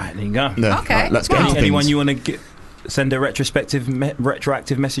mum. Alright, there you go. Yeah, Okay. right, let's get Well- into Anyone things. you want to send a retroactive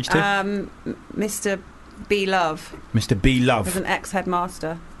message to? Mr. B. Love Mr. B. was Love. an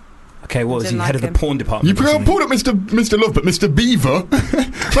ex-headmaster. Okay, what was he? Didn't Head like of him. the porn department. You or something? pulled up Mr. Love, but Mr. Beaver?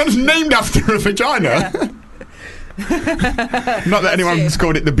 Man's named after a vagina. Yeah. Not that anyone's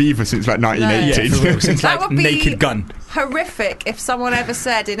called it the Beaver since like 1980. Yeah, for real, since That like would be- Naked Gun. horrific if someone ever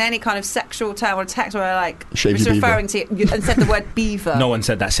said in any kind of sexual term or text where like Shave was your beaver. referring to you and said the word beaver. No one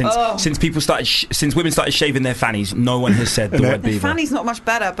said that since people started since women started shaving their fannies. No one has said the word beaver. Fanny's not much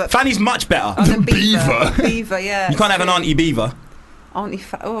better, but Fanny's much better. Oh, the beaver. Beaver, yeah. You can't have an auntie beaver. Auntie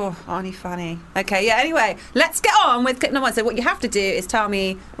Fanny. Okay, yeah, anyway, let's get on with clip number 1. So what you have to do is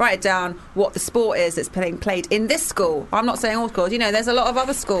write it down, what the sport is that's being played in this school. I'm not saying all schools. You know, there's a lot of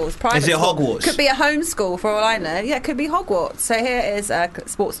other schools. Private Is it school. Hogwarts? Could be a home school for all I know. Yeah, it could be Hogwarts. So here is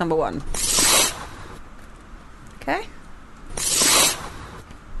sports number 1. Okay.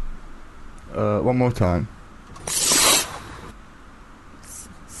 One more time. It's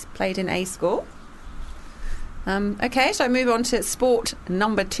played in a school. Okay, so I move on to sport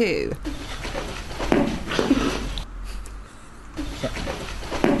number 2.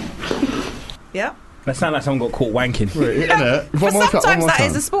 Yeah. That sounds like someone got caught wanking. Wait, Sometimes that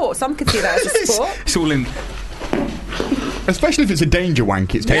is a sport. Some could see that as a sport. It's all in. Especially if it's a danger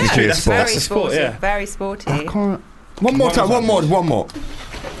wank, it's technically a sport. Very sporty. Yeah. Very sporty. I can't. One more time. One more.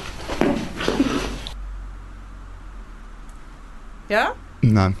 Yeah?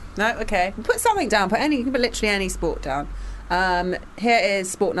 No. No? Okay. Put something down. You can put literally any sport down. Here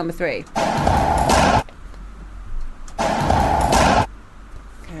is sport number 3.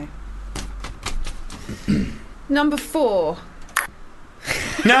 Okay. Number 4.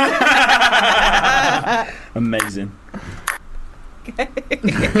 Amazing. I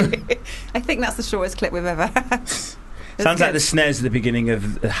think that's the shortest clip we've ever had. Sounds like the snares at the beginning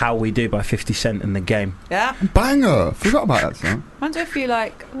of How We Do by 50 Cent in the game. Yeah. Banger. Forgot about that song. I wonder if you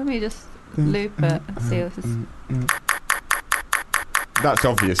let me just loop it and see if this is. That's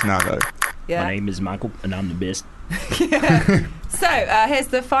obvious now, though. Yeah. My name is Michael, and I'm the best. Yeah. So here's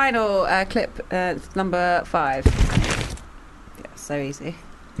the final clip, number 5. Yeah, so easy.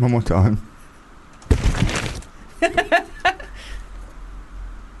 One more time.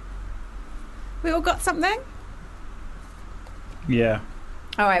 We all got something? Yeah.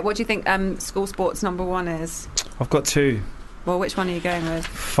 All right, what do you think school sports number 1 is? I've got 2. Well, which one are you going with?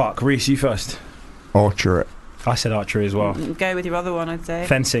 Fuck, Reese, you first. Archery. I said archery as well. Go with your other one, I'd say.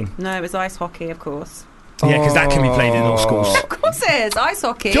 Fencing. No, it was ice hockey, of course. Yeah, because that can be played in all schools. Of course it is, ice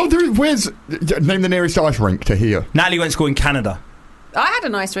hockey. Name the nearest ice rink to here. Natalie went to school in Canada. I had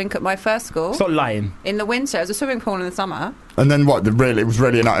an ice rink at my first school. Stop lying. In the winter, it was a swimming pool in the summer. And then what? It was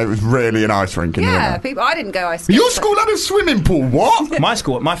really an ice rink in the winter. People. I didn't go ice skating. Your school had a swimming pool. What?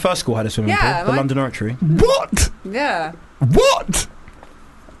 My first school had a swimming pool. The London Oratory. What? Yeah. What?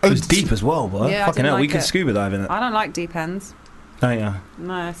 It was deep as well, but Yeah, fucking hell, we like could it. scuba dive in it. I don't like deep ends. Oh yeah.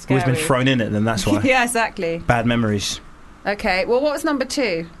 No, it's scary. Always been thrown in it, then that's why. Yeah, exactly. Bad memories. Okay, well, what was number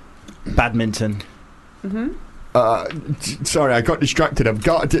 2? Badminton. Sorry, I got distracted. Have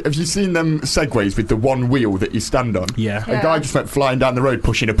you seen them segways with the one wheel that you stand on? Yeah. A guy just went flying down the road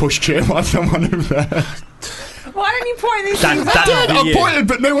pushing a pushchair while someone over there. Why don't you point these things out? I pointed,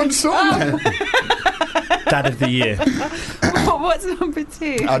 but no one saw me. Dad of the year. What's number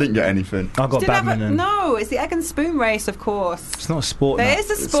 2? I didn't get anything. I got badminton. No, it's the egg and spoon race, of course. It's not a sport. There is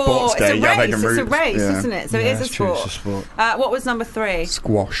a sport. It's a race. It's a race, yeah. isn't it? So Yeah, it is a it's true, sport. it's a sport. What was number 3?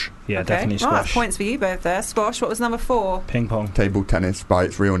 Squash. Yeah, Okay. definitely Oh, squash. that's points for you both there. Squash. What was number 4? Ping pong. Table tennis by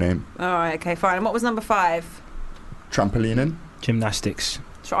its real name. All right, okay, fine. And what was number 5? Trampolining. Gymnastics.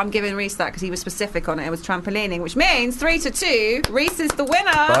 So I'm giving Reese that because he was specific on it. It was trampolining, which means 3-2. Reese is the winner.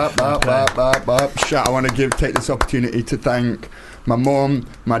 I want to take this opportunity to thank my mum,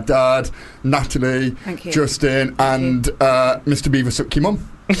 my dad, Natalie, Thank you. Justin, and Mr. Beaver Suck your mum.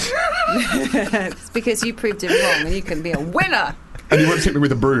 It's because you proved him wrong and you can be a winner. And he won't hit me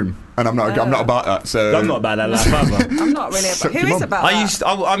with a broom, and I'm not about that. So I'm not about that life either. I'm not really about. Who is about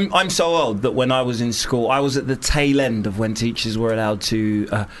that? I'm so old that when I was in school, I was at the tail end of when teachers were allowed to.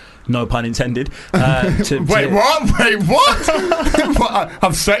 No pun intended. Wait, what? What?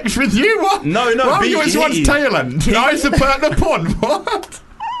 Have sex with you? What? No. Why are you one's tail end? I support the pun. What?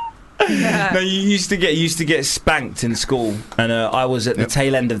 Yeah. No, you used to get spanked in school, and I was at the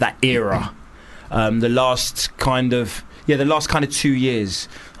tail end of that era. The last kind of 2 years.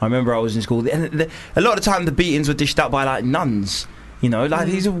 I remember I was in school, and a lot of the time the beatings were dished out by like nuns. You know, like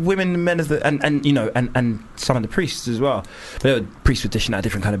these are women and men of the, and you know, and some of the priests as well. But priests were dishing out a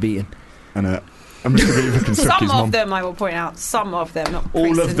different kind of beating. And Mr. Beaver can suck his Some mum. of them, I will point out. Some of them, not All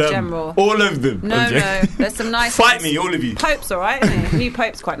priests of in them. general. All of them. No. There's some nice Fight ones. me, all of you. Pope's all right, isn't he? New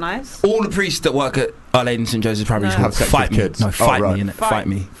Pope's quite nice. All the priests that work at Our Lady in St Joseph's Primary No. School Have sex fight with me. kids. No, Oh, fight right. me, innit? Fight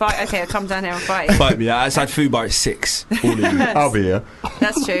me. Fight. Okay, I'll come down here and fight you. Fight me. Outside Food Bar at 6. All of you. I'll be here.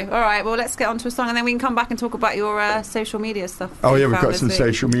 That's true. All right, well, let's get on to a song and then we can come back and talk about your social media stuff. Oh you yeah, we've found got this some week.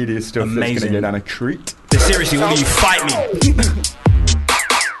 social media stuff that's going Amazing. to go down a treat. Seriously, all of you fight me.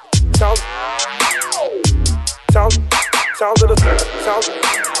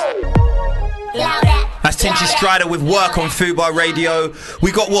 That's Tinchy Strider with Work on Fubar Radio.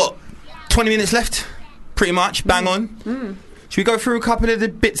 We got what? 20 minutes left? Pretty much, bang on. Should we go through a couple of the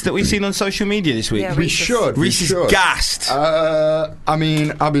bits that we've seen on social media this week? Yeah, we should. Reese is gassed. I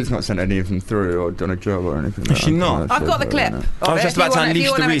mean, Abby's not sent any of them through or done a job or anything. Is she not? I've got the clip. I was just about to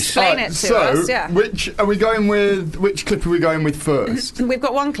unleash the Reese. Explain it to us, yeah. Which are we going with? Which clip are we going with first? We've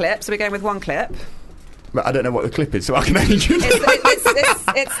got one clip, so we're going with one clip. But I don't know what the clip is, so I can only do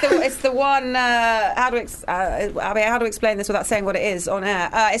It's the one. How to explain this without saying what it is on air?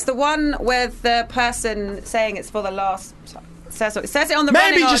 It's the one with the person saying it's for the last. It says it on the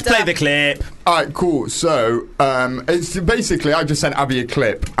Maybe running just order. play the clip. Alright, cool. So, it's basically I just sent Abby a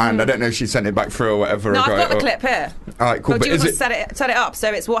clip, and I don't know if she sent it back through or whatever. No, I've got the clip here. Alright, cool. But But do you is want it? to set it up?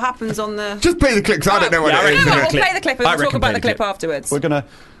 So it's what happens on the. Just play the clip, because I don't know what it is. We'll play the clip and we'll talk about the clip afterwards. We're going to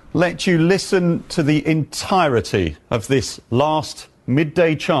let you listen to the entirety of this last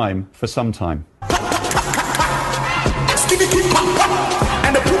midday chime for some time.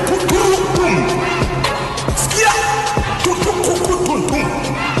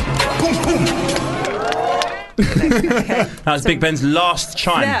 That was Big Ben's last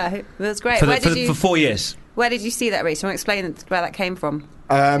chime. Yeah, it was great. For 4 years. Where did you see that, Reece? Want to explain where that came from?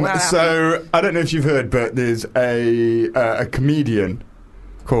 So I don't know if you've heard, but there's a comedian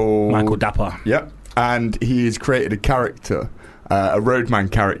called Michael Dapper. Yep, and he's created a character, a roadman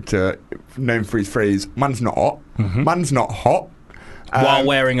character, known for his phrase "Man's not hot." Man's not hot. While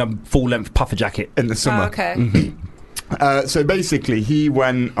wearing a full-length puffer jacket in the summer. Oh, okay. So basically, he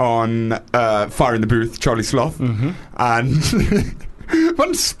went on Fire in the Booth, Charlie Sloth, and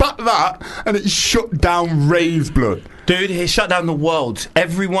one spat that, and it shut down Rave's blood. Dude, he shut down the world.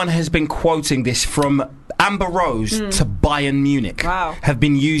 Everyone has been quoting this from Amber Rose to Bayern Munich. Wow. Have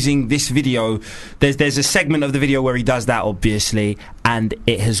been using this video. There's a segment of the video where he does that, obviously, and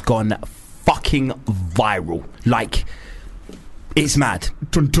it has gone fucking viral. Like, it's mad.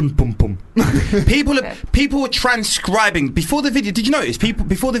 Dun, dun, bum, bum. People were transcribing before the video. Did you notice?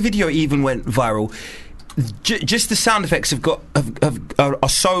 Before the video even went viral, just the sound effects are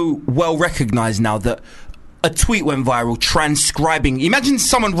so well recognised now that a tweet went viral transcribing. Imagine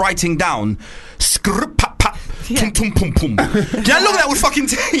someone writing down script pap pap tum tum pum pum. Do you know how long that would fucking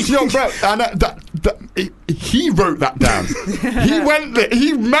take? Yo, bro, and he wrote that down. He went there,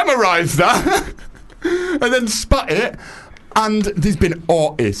 he memorised that, and then spat it. And there's been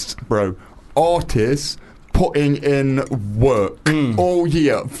artists putting in work all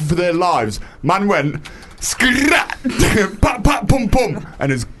year for their lives. Man went scrat, pat pat pum pum,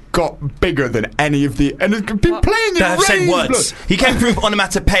 and has got bigger than any of the, and has been playing in have said words. Blood. He came through with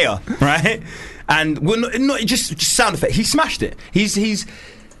onomatopoeia, right? And we're not just sound effect. He smashed it.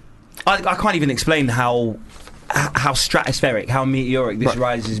 I can't even explain how stratospheric, how meteoric this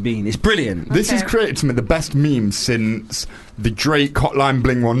rise has been. It's brilliant. This has created some of the best memes since the Drake Hotline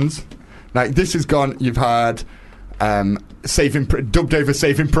Bling ones. Like, this has gone, you've had dubbed over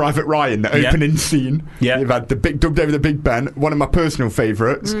Saving Private Ryan, the opening scene. Yeah. You've had dubbed over the Big Ben. One of my personal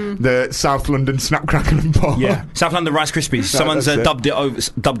favourites, the South London Snap Crackle and Pop. Yeah, South London Rice Krispies. Someone's dubbed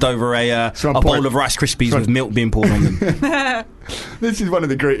over a bowl of Rice Krispies with milk being poured on them. This is one of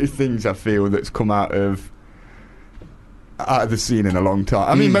the greatest things I feel that's come out of the scene in a long time.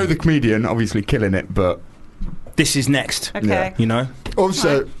 I mean, Mo the Comedian obviously killing it, but this is next. Okay. Yeah. You know.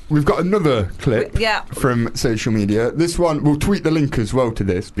 Also, we've got another clip from social media. This one, we'll tweet the link as well to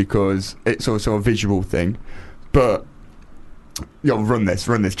this because it's also a visual thing. But run this.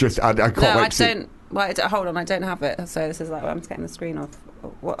 Just I can't wait to. Hold on, I don't have it. So this is like I'm just getting the screen off.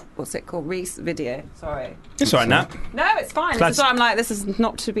 What's it called? Reese video. Sorry. It's all right now. No, it's fine. This is why I'm like, this is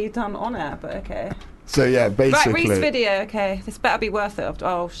not to be done on air, but okay. So yeah, basically. Right, Reese video. Okay, this better be worth it.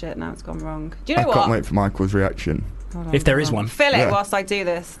 Oh shit! Now it's gone wrong. Do you know what? I can't wait for Michael's reaction. If there is one. Fill it whilst I do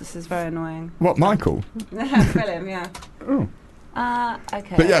this. This is very annoying. What, Michael? Fill him, yeah. Oh.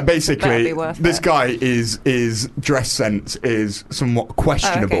 Okay. But yeah, basically, this guy is dress sense is somewhat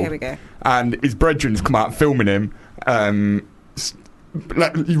questionable. Okay, here we go. And his brethren's come out filming him. You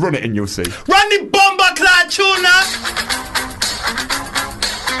run it and you'll see. Run the bomber clad tuna!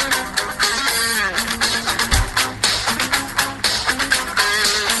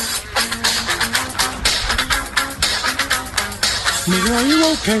 Nigga, are you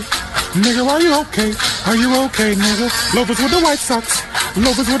okay? Nigga, are you okay? Are you okay, nigga? Loafers with the White Sox.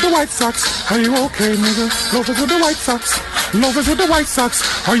 Loafers with the White Sox. Are you okay, nigga? Loafers with the White Sox. Loafers with the White Sox.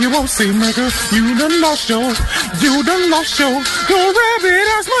 Are you okay, nigga? You done lost your rabbit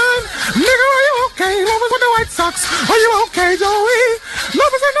ass mind. Nigga, are you okay? Loafers White Sox. Are you okay, Joey?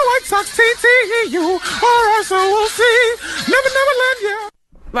 Lovers in the White Sox, TTEU, RSOC. Never learn, yeah.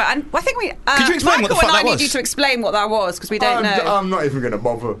 Right, and I think we. Could you explain Michael what the fuck and I that was? need you to explain what that was because we don't know. I'm not even going to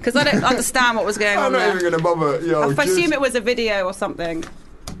bother. Because I don't understand what was going on I'm not there. even going to bother. Yo, I assume it was a video or something.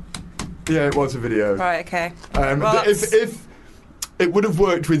 Yeah, it was a video. Right, okay. Well, if it would have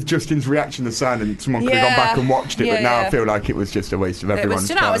worked with Justin's reaction to sound and someone could have gone back and watched it, but now I feel like it was just a waste of everyone's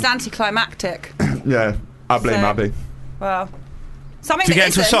time. It was anticlimactic. Yeah, I blame Abby. Well, something to that get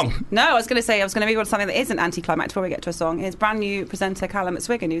into a isn't- song? No, I was going to move on to something that isn't anticlimactic before we get to a song. Is brand new presenter Callum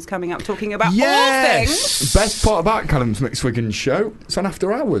McSwiggan, who's coming up talking about all things. Best part about Callum McSwiggan's show, it's on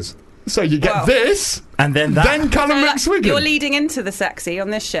After Hours. So you get this, and then that. Then Callum So, McSwiggan. You're leading into the sexy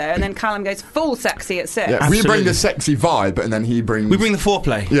on this show, and then Callum goes full sexy at 6. Yeah, we bring the sexy vibe, and then he brings. We bring the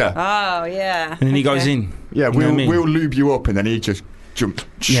foreplay. Yeah. Oh, yeah. And then he goes in. Yeah, You know what I mean? we'll lube you up, and then he just jumps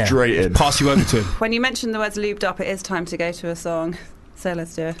straight in. Pass you over to him. When you mentioned the words lubed up, it is time to go to a song. So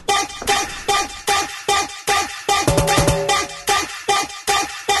let's do it.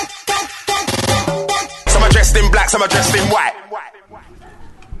 Some are dressed in black, some are dressed in white.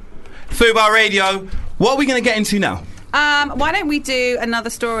 Fubar Radio. What are we going to get into now? Why don't we do another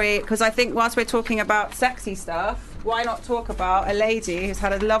story? Because I think whilst we're talking about sexy stuff, why not talk about a lady who's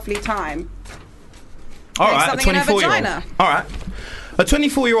had a lovely time? All doing right, a something in her 24-year-old. vagina. All right. A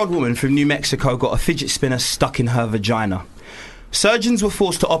 24-year-old woman from New Mexico got a fidget spinner stuck in her vagina. Surgeons were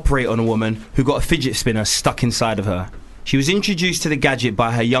forced to operate on a woman who got a fidget spinner stuck inside of her. She was introduced to the gadget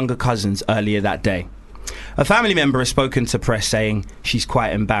by her younger cousins earlier that day. A family member has spoken to press saying she's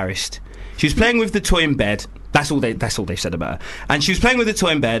quite embarrassed. She was playing with the toy in bed. That's all they've said about her. And she was playing with the toy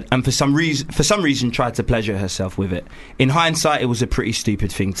in bed, and for some reason tried to pleasure herself with it. In hindsight, it was a pretty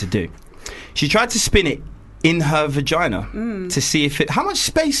stupid thing to do. She tried to spin it in her vagina to see if it. How much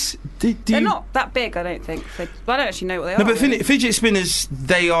space do They're you? not that big, I don't think. I don't actually know what they No, are. but really. fidget spinners,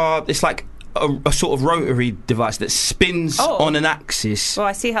 they are. It's like a sort of rotary device that spins on an axis. Well,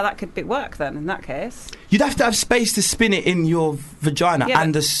 I see how that could work then. In that case, You'd have to have space to spin it in your vagina Yeah,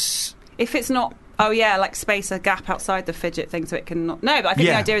 and but- a. if it's not. Oh yeah, like space a gap outside the fidget thing so it can not. No, but I think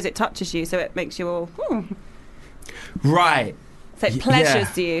the Yeah. idea is it touches you, so it makes you all. Right. So it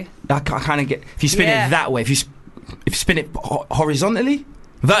pleasures you. I kind of get. If you spin Yeah. it that way, if you spin it horizontally,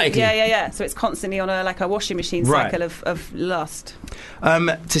 vertically. Yeah. So it's constantly on a washing machine Right. cycle of lust.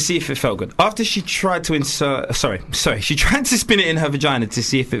 To see if it felt good. After she tried to insert... She tried to spin it in her vagina to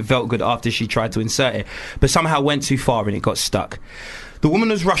see if it felt good after she tried to insert it, but somehow went too far and it got stuck. The woman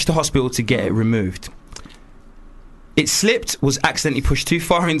was rushed to hospital to get it removed. It slipped, was accidentally pushed too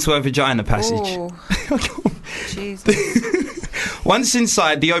far into her vagina passage. Oh. Jesus. Once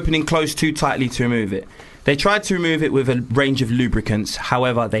inside, the opening closed too tightly to remove it. They tried to remove it with a range of lubricants.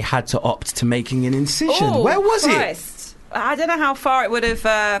 However, they had to opt to making an incision. Oh, Where was Christ. I don't know how far it would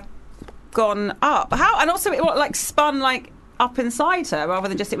have gone up. How? And also, it spun up inside her rather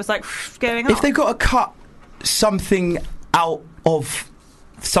than just it was going up. If they got to cut something out of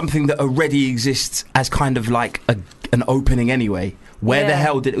something that already exists as kind of like an opening anyway, where the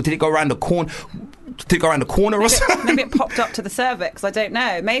hell did it go around a corner? Did it go around a corner or something? Maybe it popped up to the cervix. I don't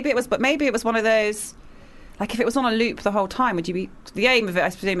know. Maybe it was one of those. Like if it was on a loop the whole time, would you be? The aim of it, I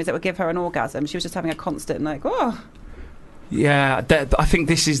presume, is it would give her an orgasm. She was just having a constant Yeah, I think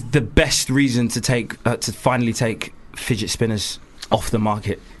this is the best reason to finally take fidget spinners off the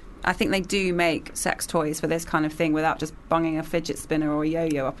market. I think they do make sex toys for this kind of thing without just bunging a fidget spinner or a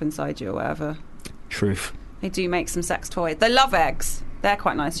yo-yo up inside you or whatever. Truth. They do make some sex toys. The love eggs. They're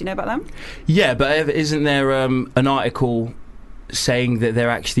quite nice. Do you know about them? Yeah, but isn't there an article saying that they're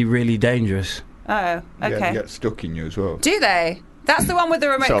actually really dangerous? Oh, okay. Yeah, they get stuck in you as well. Do they? That's the one with the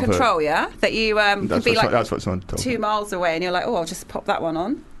remote control, yeah? That you can be that's what someone told me. 2 miles away and you're like, oh, I'll just pop that one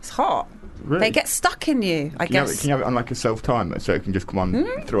on. It's hot. Really? They get stuck in you, I guess. Can you have it on a self-timer so it can just come on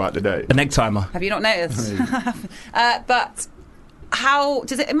throughout the day? An egg timer. Have you not noticed? But how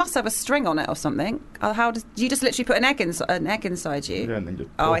does it? It must have a string on it or something. How do you just literally put an egg inside you? Yeah, and then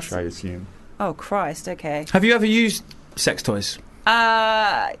just push, I assume. Oh Christ! Okay. Have you ever used sex toys?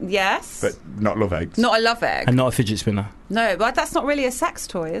 Yes. But not love eggs. Not a love egg. And not a fidget spinner. No, but that's not really a sex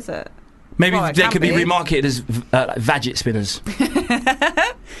toy, is it? Maybe Well, it they can could be be. remarketed as vadget spinners.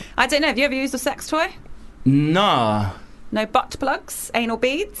 I don't know. Have you ever used a sex toy? Nah. No butt plugs, anal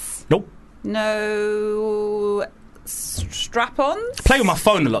beads. Nope. No strap-ons. I play with my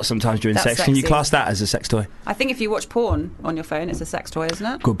phone a lot sometimes during That's sex. Can you sexy. class that as a sex toy? I think if you watch porn on your phone, it's a sex toy, isn't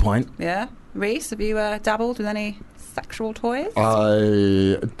it? Good point. Yeah. Reese, have you dabbled with any sexual toys?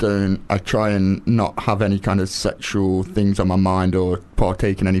 I don't. I try and not have any kind of sexual things on my mind or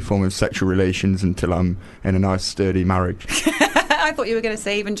partake in any form of sexual relations until I'm in a nice, sturdy marriage. I thought you were going to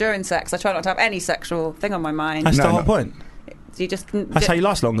say even during sex. I try not to have any sexual thing on my mind. That's the whole point. So you just. That's how you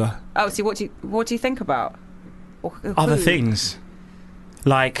last longer. Oh, so what do you think about? Other things,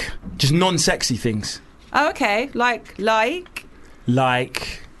 like just non-sexy things. Oh, okay. Like.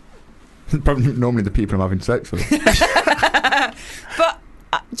 Probably normally the people I'm having sex with. But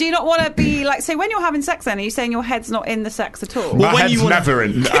do you not want to be like? So when you're having sex, then are you saying your head's not in the sex at all? My head's never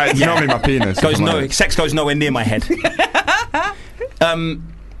in. It's normally my penis. Sex goes nowhere near my head.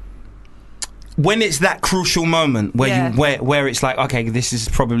 When it's that crucial moment where it's like, okay, this has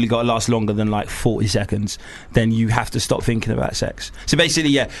probably got to last longer than like 40 seconds, then you have to stop thinking about sex. So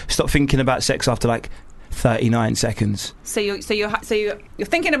basically, stop thinking about sex after like 39 seconds. So you're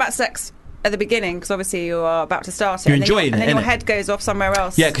thinking about sex at the beginning because obviously you are about to start it. You're enjoying it, and then your head goes off somewhere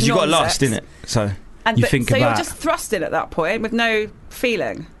else. Yeah, because you've got lust in it. So you think about. So you're just thrusted at that point with no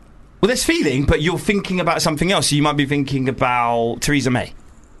feeling. Well, there's feeling, but you're thinking about something else. So you might be thinking about Theresa May.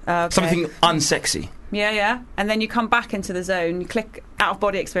 Okay. Something unsexy. Yeah. And then you come back into the zone, you click out of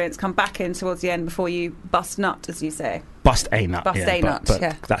body experience, come back in towards the end before you bust nut, as you say. Bust a nut. Bust a nut,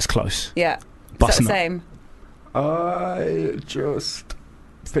 yeah. That's close. Yeah. Bust Is that the same? I just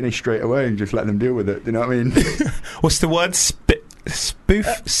finish straight away and just let them deal with it. Do you know what I mean? What's the word? Spoof?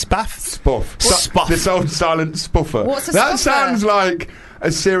 Spaff? Spuff. This old silent spuffer. What's a that spuffer? sounds like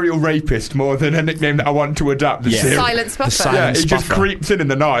a serial rapist more than a nickname that I want to adapt. Silent spuffer. Yeah, he just creeps in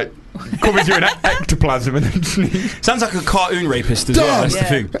the night, covers you in ectoplasm, and then sounds like a cartoon rapist as well. That's the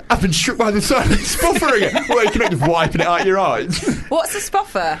thing. I've been struck by the silent spuffer again. Waking up, just wiping it out your eyes. What's a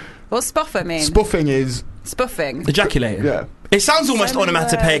spuffer? What's spuffer mean? Spuffing is Spuffing. Ejaculating. Yeah. It sounds almost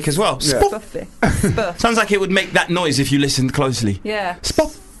onomatopoeic as well. Yeah. Spuff. Sounds like it would make that noise if you listened closely. Yeah.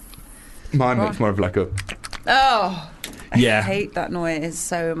 Spuff. Mine makes more of like a. Oh. Yeah. I hate that noise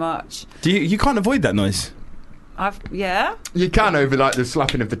so much. You can't avoid that noise. Yeah. You can over like the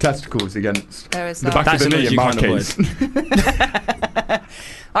slapping of the testicles against there is the back of the knee in my case.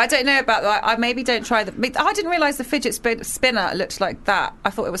 I don't know about that. I maybe don't try the. I didn't realise the fidget spinner looked like that. I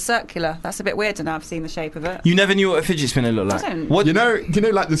thought it was circular. That's a bit weirder now. I've seen the shape of it. You never knew what a fidget spinner looked like. I don't. What? Do you know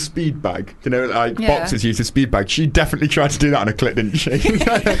like the speed bag? Do you know like boxers use a speed bag? She definitely tried to do that on a clit, didn't she?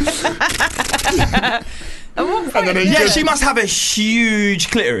 She must have a huge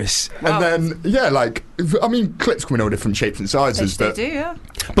clitoris. And then, clits come in all different shapes and sizes. They do, yeah.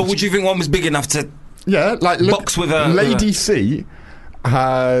 But would you think one was big enough to box with a... Lady C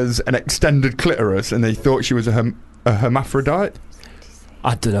has an extended clitoris and they thought she was a hermaphrodite.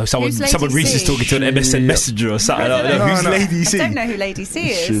 I don't know. Someone Reese is talking to an MSN Messenger or something. I don't know. Who's Lady C? I don't know who Lady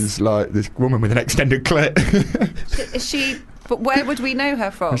C is. She's like this woman with an extended clit. Is she... But where would we know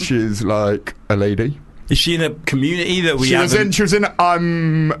her from? She's like a lady. Is she in a community that we She was in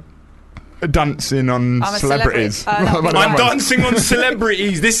I'm dancing on celebrities. I'm dancing on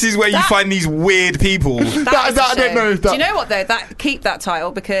celebrities. This is where you find these weird people. I don't know. Do you know what though? Keep that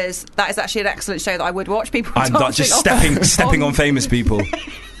title because that is actually an excellent show that I would watch. People I'm just stepping on famous people.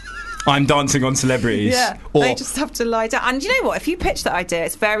 I'm dancing on celebrities. Yeah, they just have to lie down. And you know what? If you pitch that idea,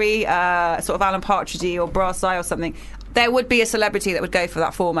 it's very sort of Alan Partridgey or Brassai or something. There would be a celebrity that would go for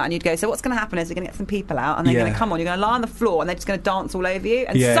that format, and you'd go, so what's going to happen is we're going to get some people out, and they're going to come on, you're going to lie on the floor, and they're just going to dance all over you,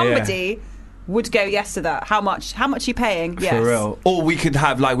 and somebody would go yes to that. How much are you paying? Yes. For real. Or we could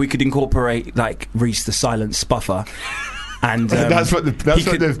have, we could incorporate, Reese the Silent Spuffer. And that's what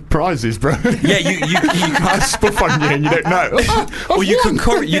the prize is, bro. Yeah, you can't spuff on you and you don't know. Or you could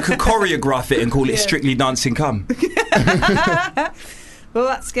choreograph it and call it Strictly Dancing Come. Well,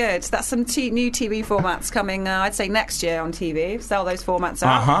 that's good. That's some new TV formats coming, I'd say, next year on TV. Sell those formats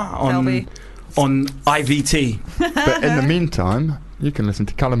out. On IVT. But in the meantime, you can listen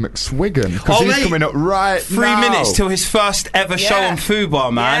to Callum McSwiggan, because he's coming up right 3 minutes till his first ever show on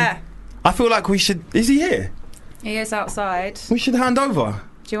Fubar, man. Yeah. I feel like we should... Is he here? He is outside. We should hand over.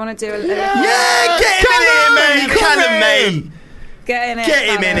 Do you want to do a little... Yeah, get him in here, mate. Callum, mate. Get in here. Get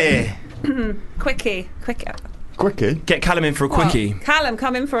him in here. Quickie. Get Callum in for a quickie. Callum,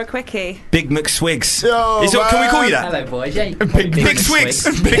 come in for a quickie. Big McSwigs. Yo, can we call you that? Hello, boys. Yeah, Big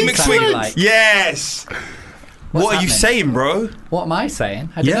McSwigs. Big McSwigs. Yes. What are you saying, bro? What am I saying?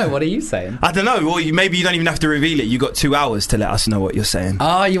 I don't know. What are you saying? I don't know. Well, maybe you don't even have to reveal it. You got 2 hours to let us know what you're saying.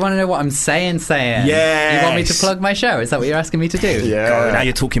 Oh, you want to know what I'm saying? Yes. You want me to plug my show? Is that what you're asking me to do? Yeah. God, now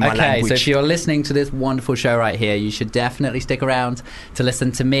you're talking my language. Okay, so if you're listening to this wonderful show right here, you should definitely stick around to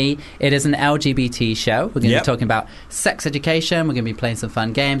listen to me. It is an LGBT show. We're going to be talking about sex education. We're going to be playing some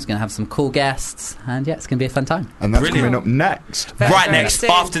fun games. We're going to have some cool guests. And yeah, it's going to be a fun time. And that's coming up next. Right next.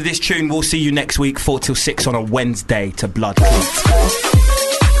 After this tune, we'll see you next week, 4 till 6 on a Wednesday to Blood Clot.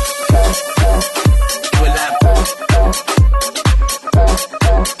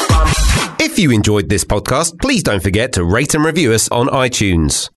 If you enjoyed this podcast, please don't forget to rate and review us on iTunes.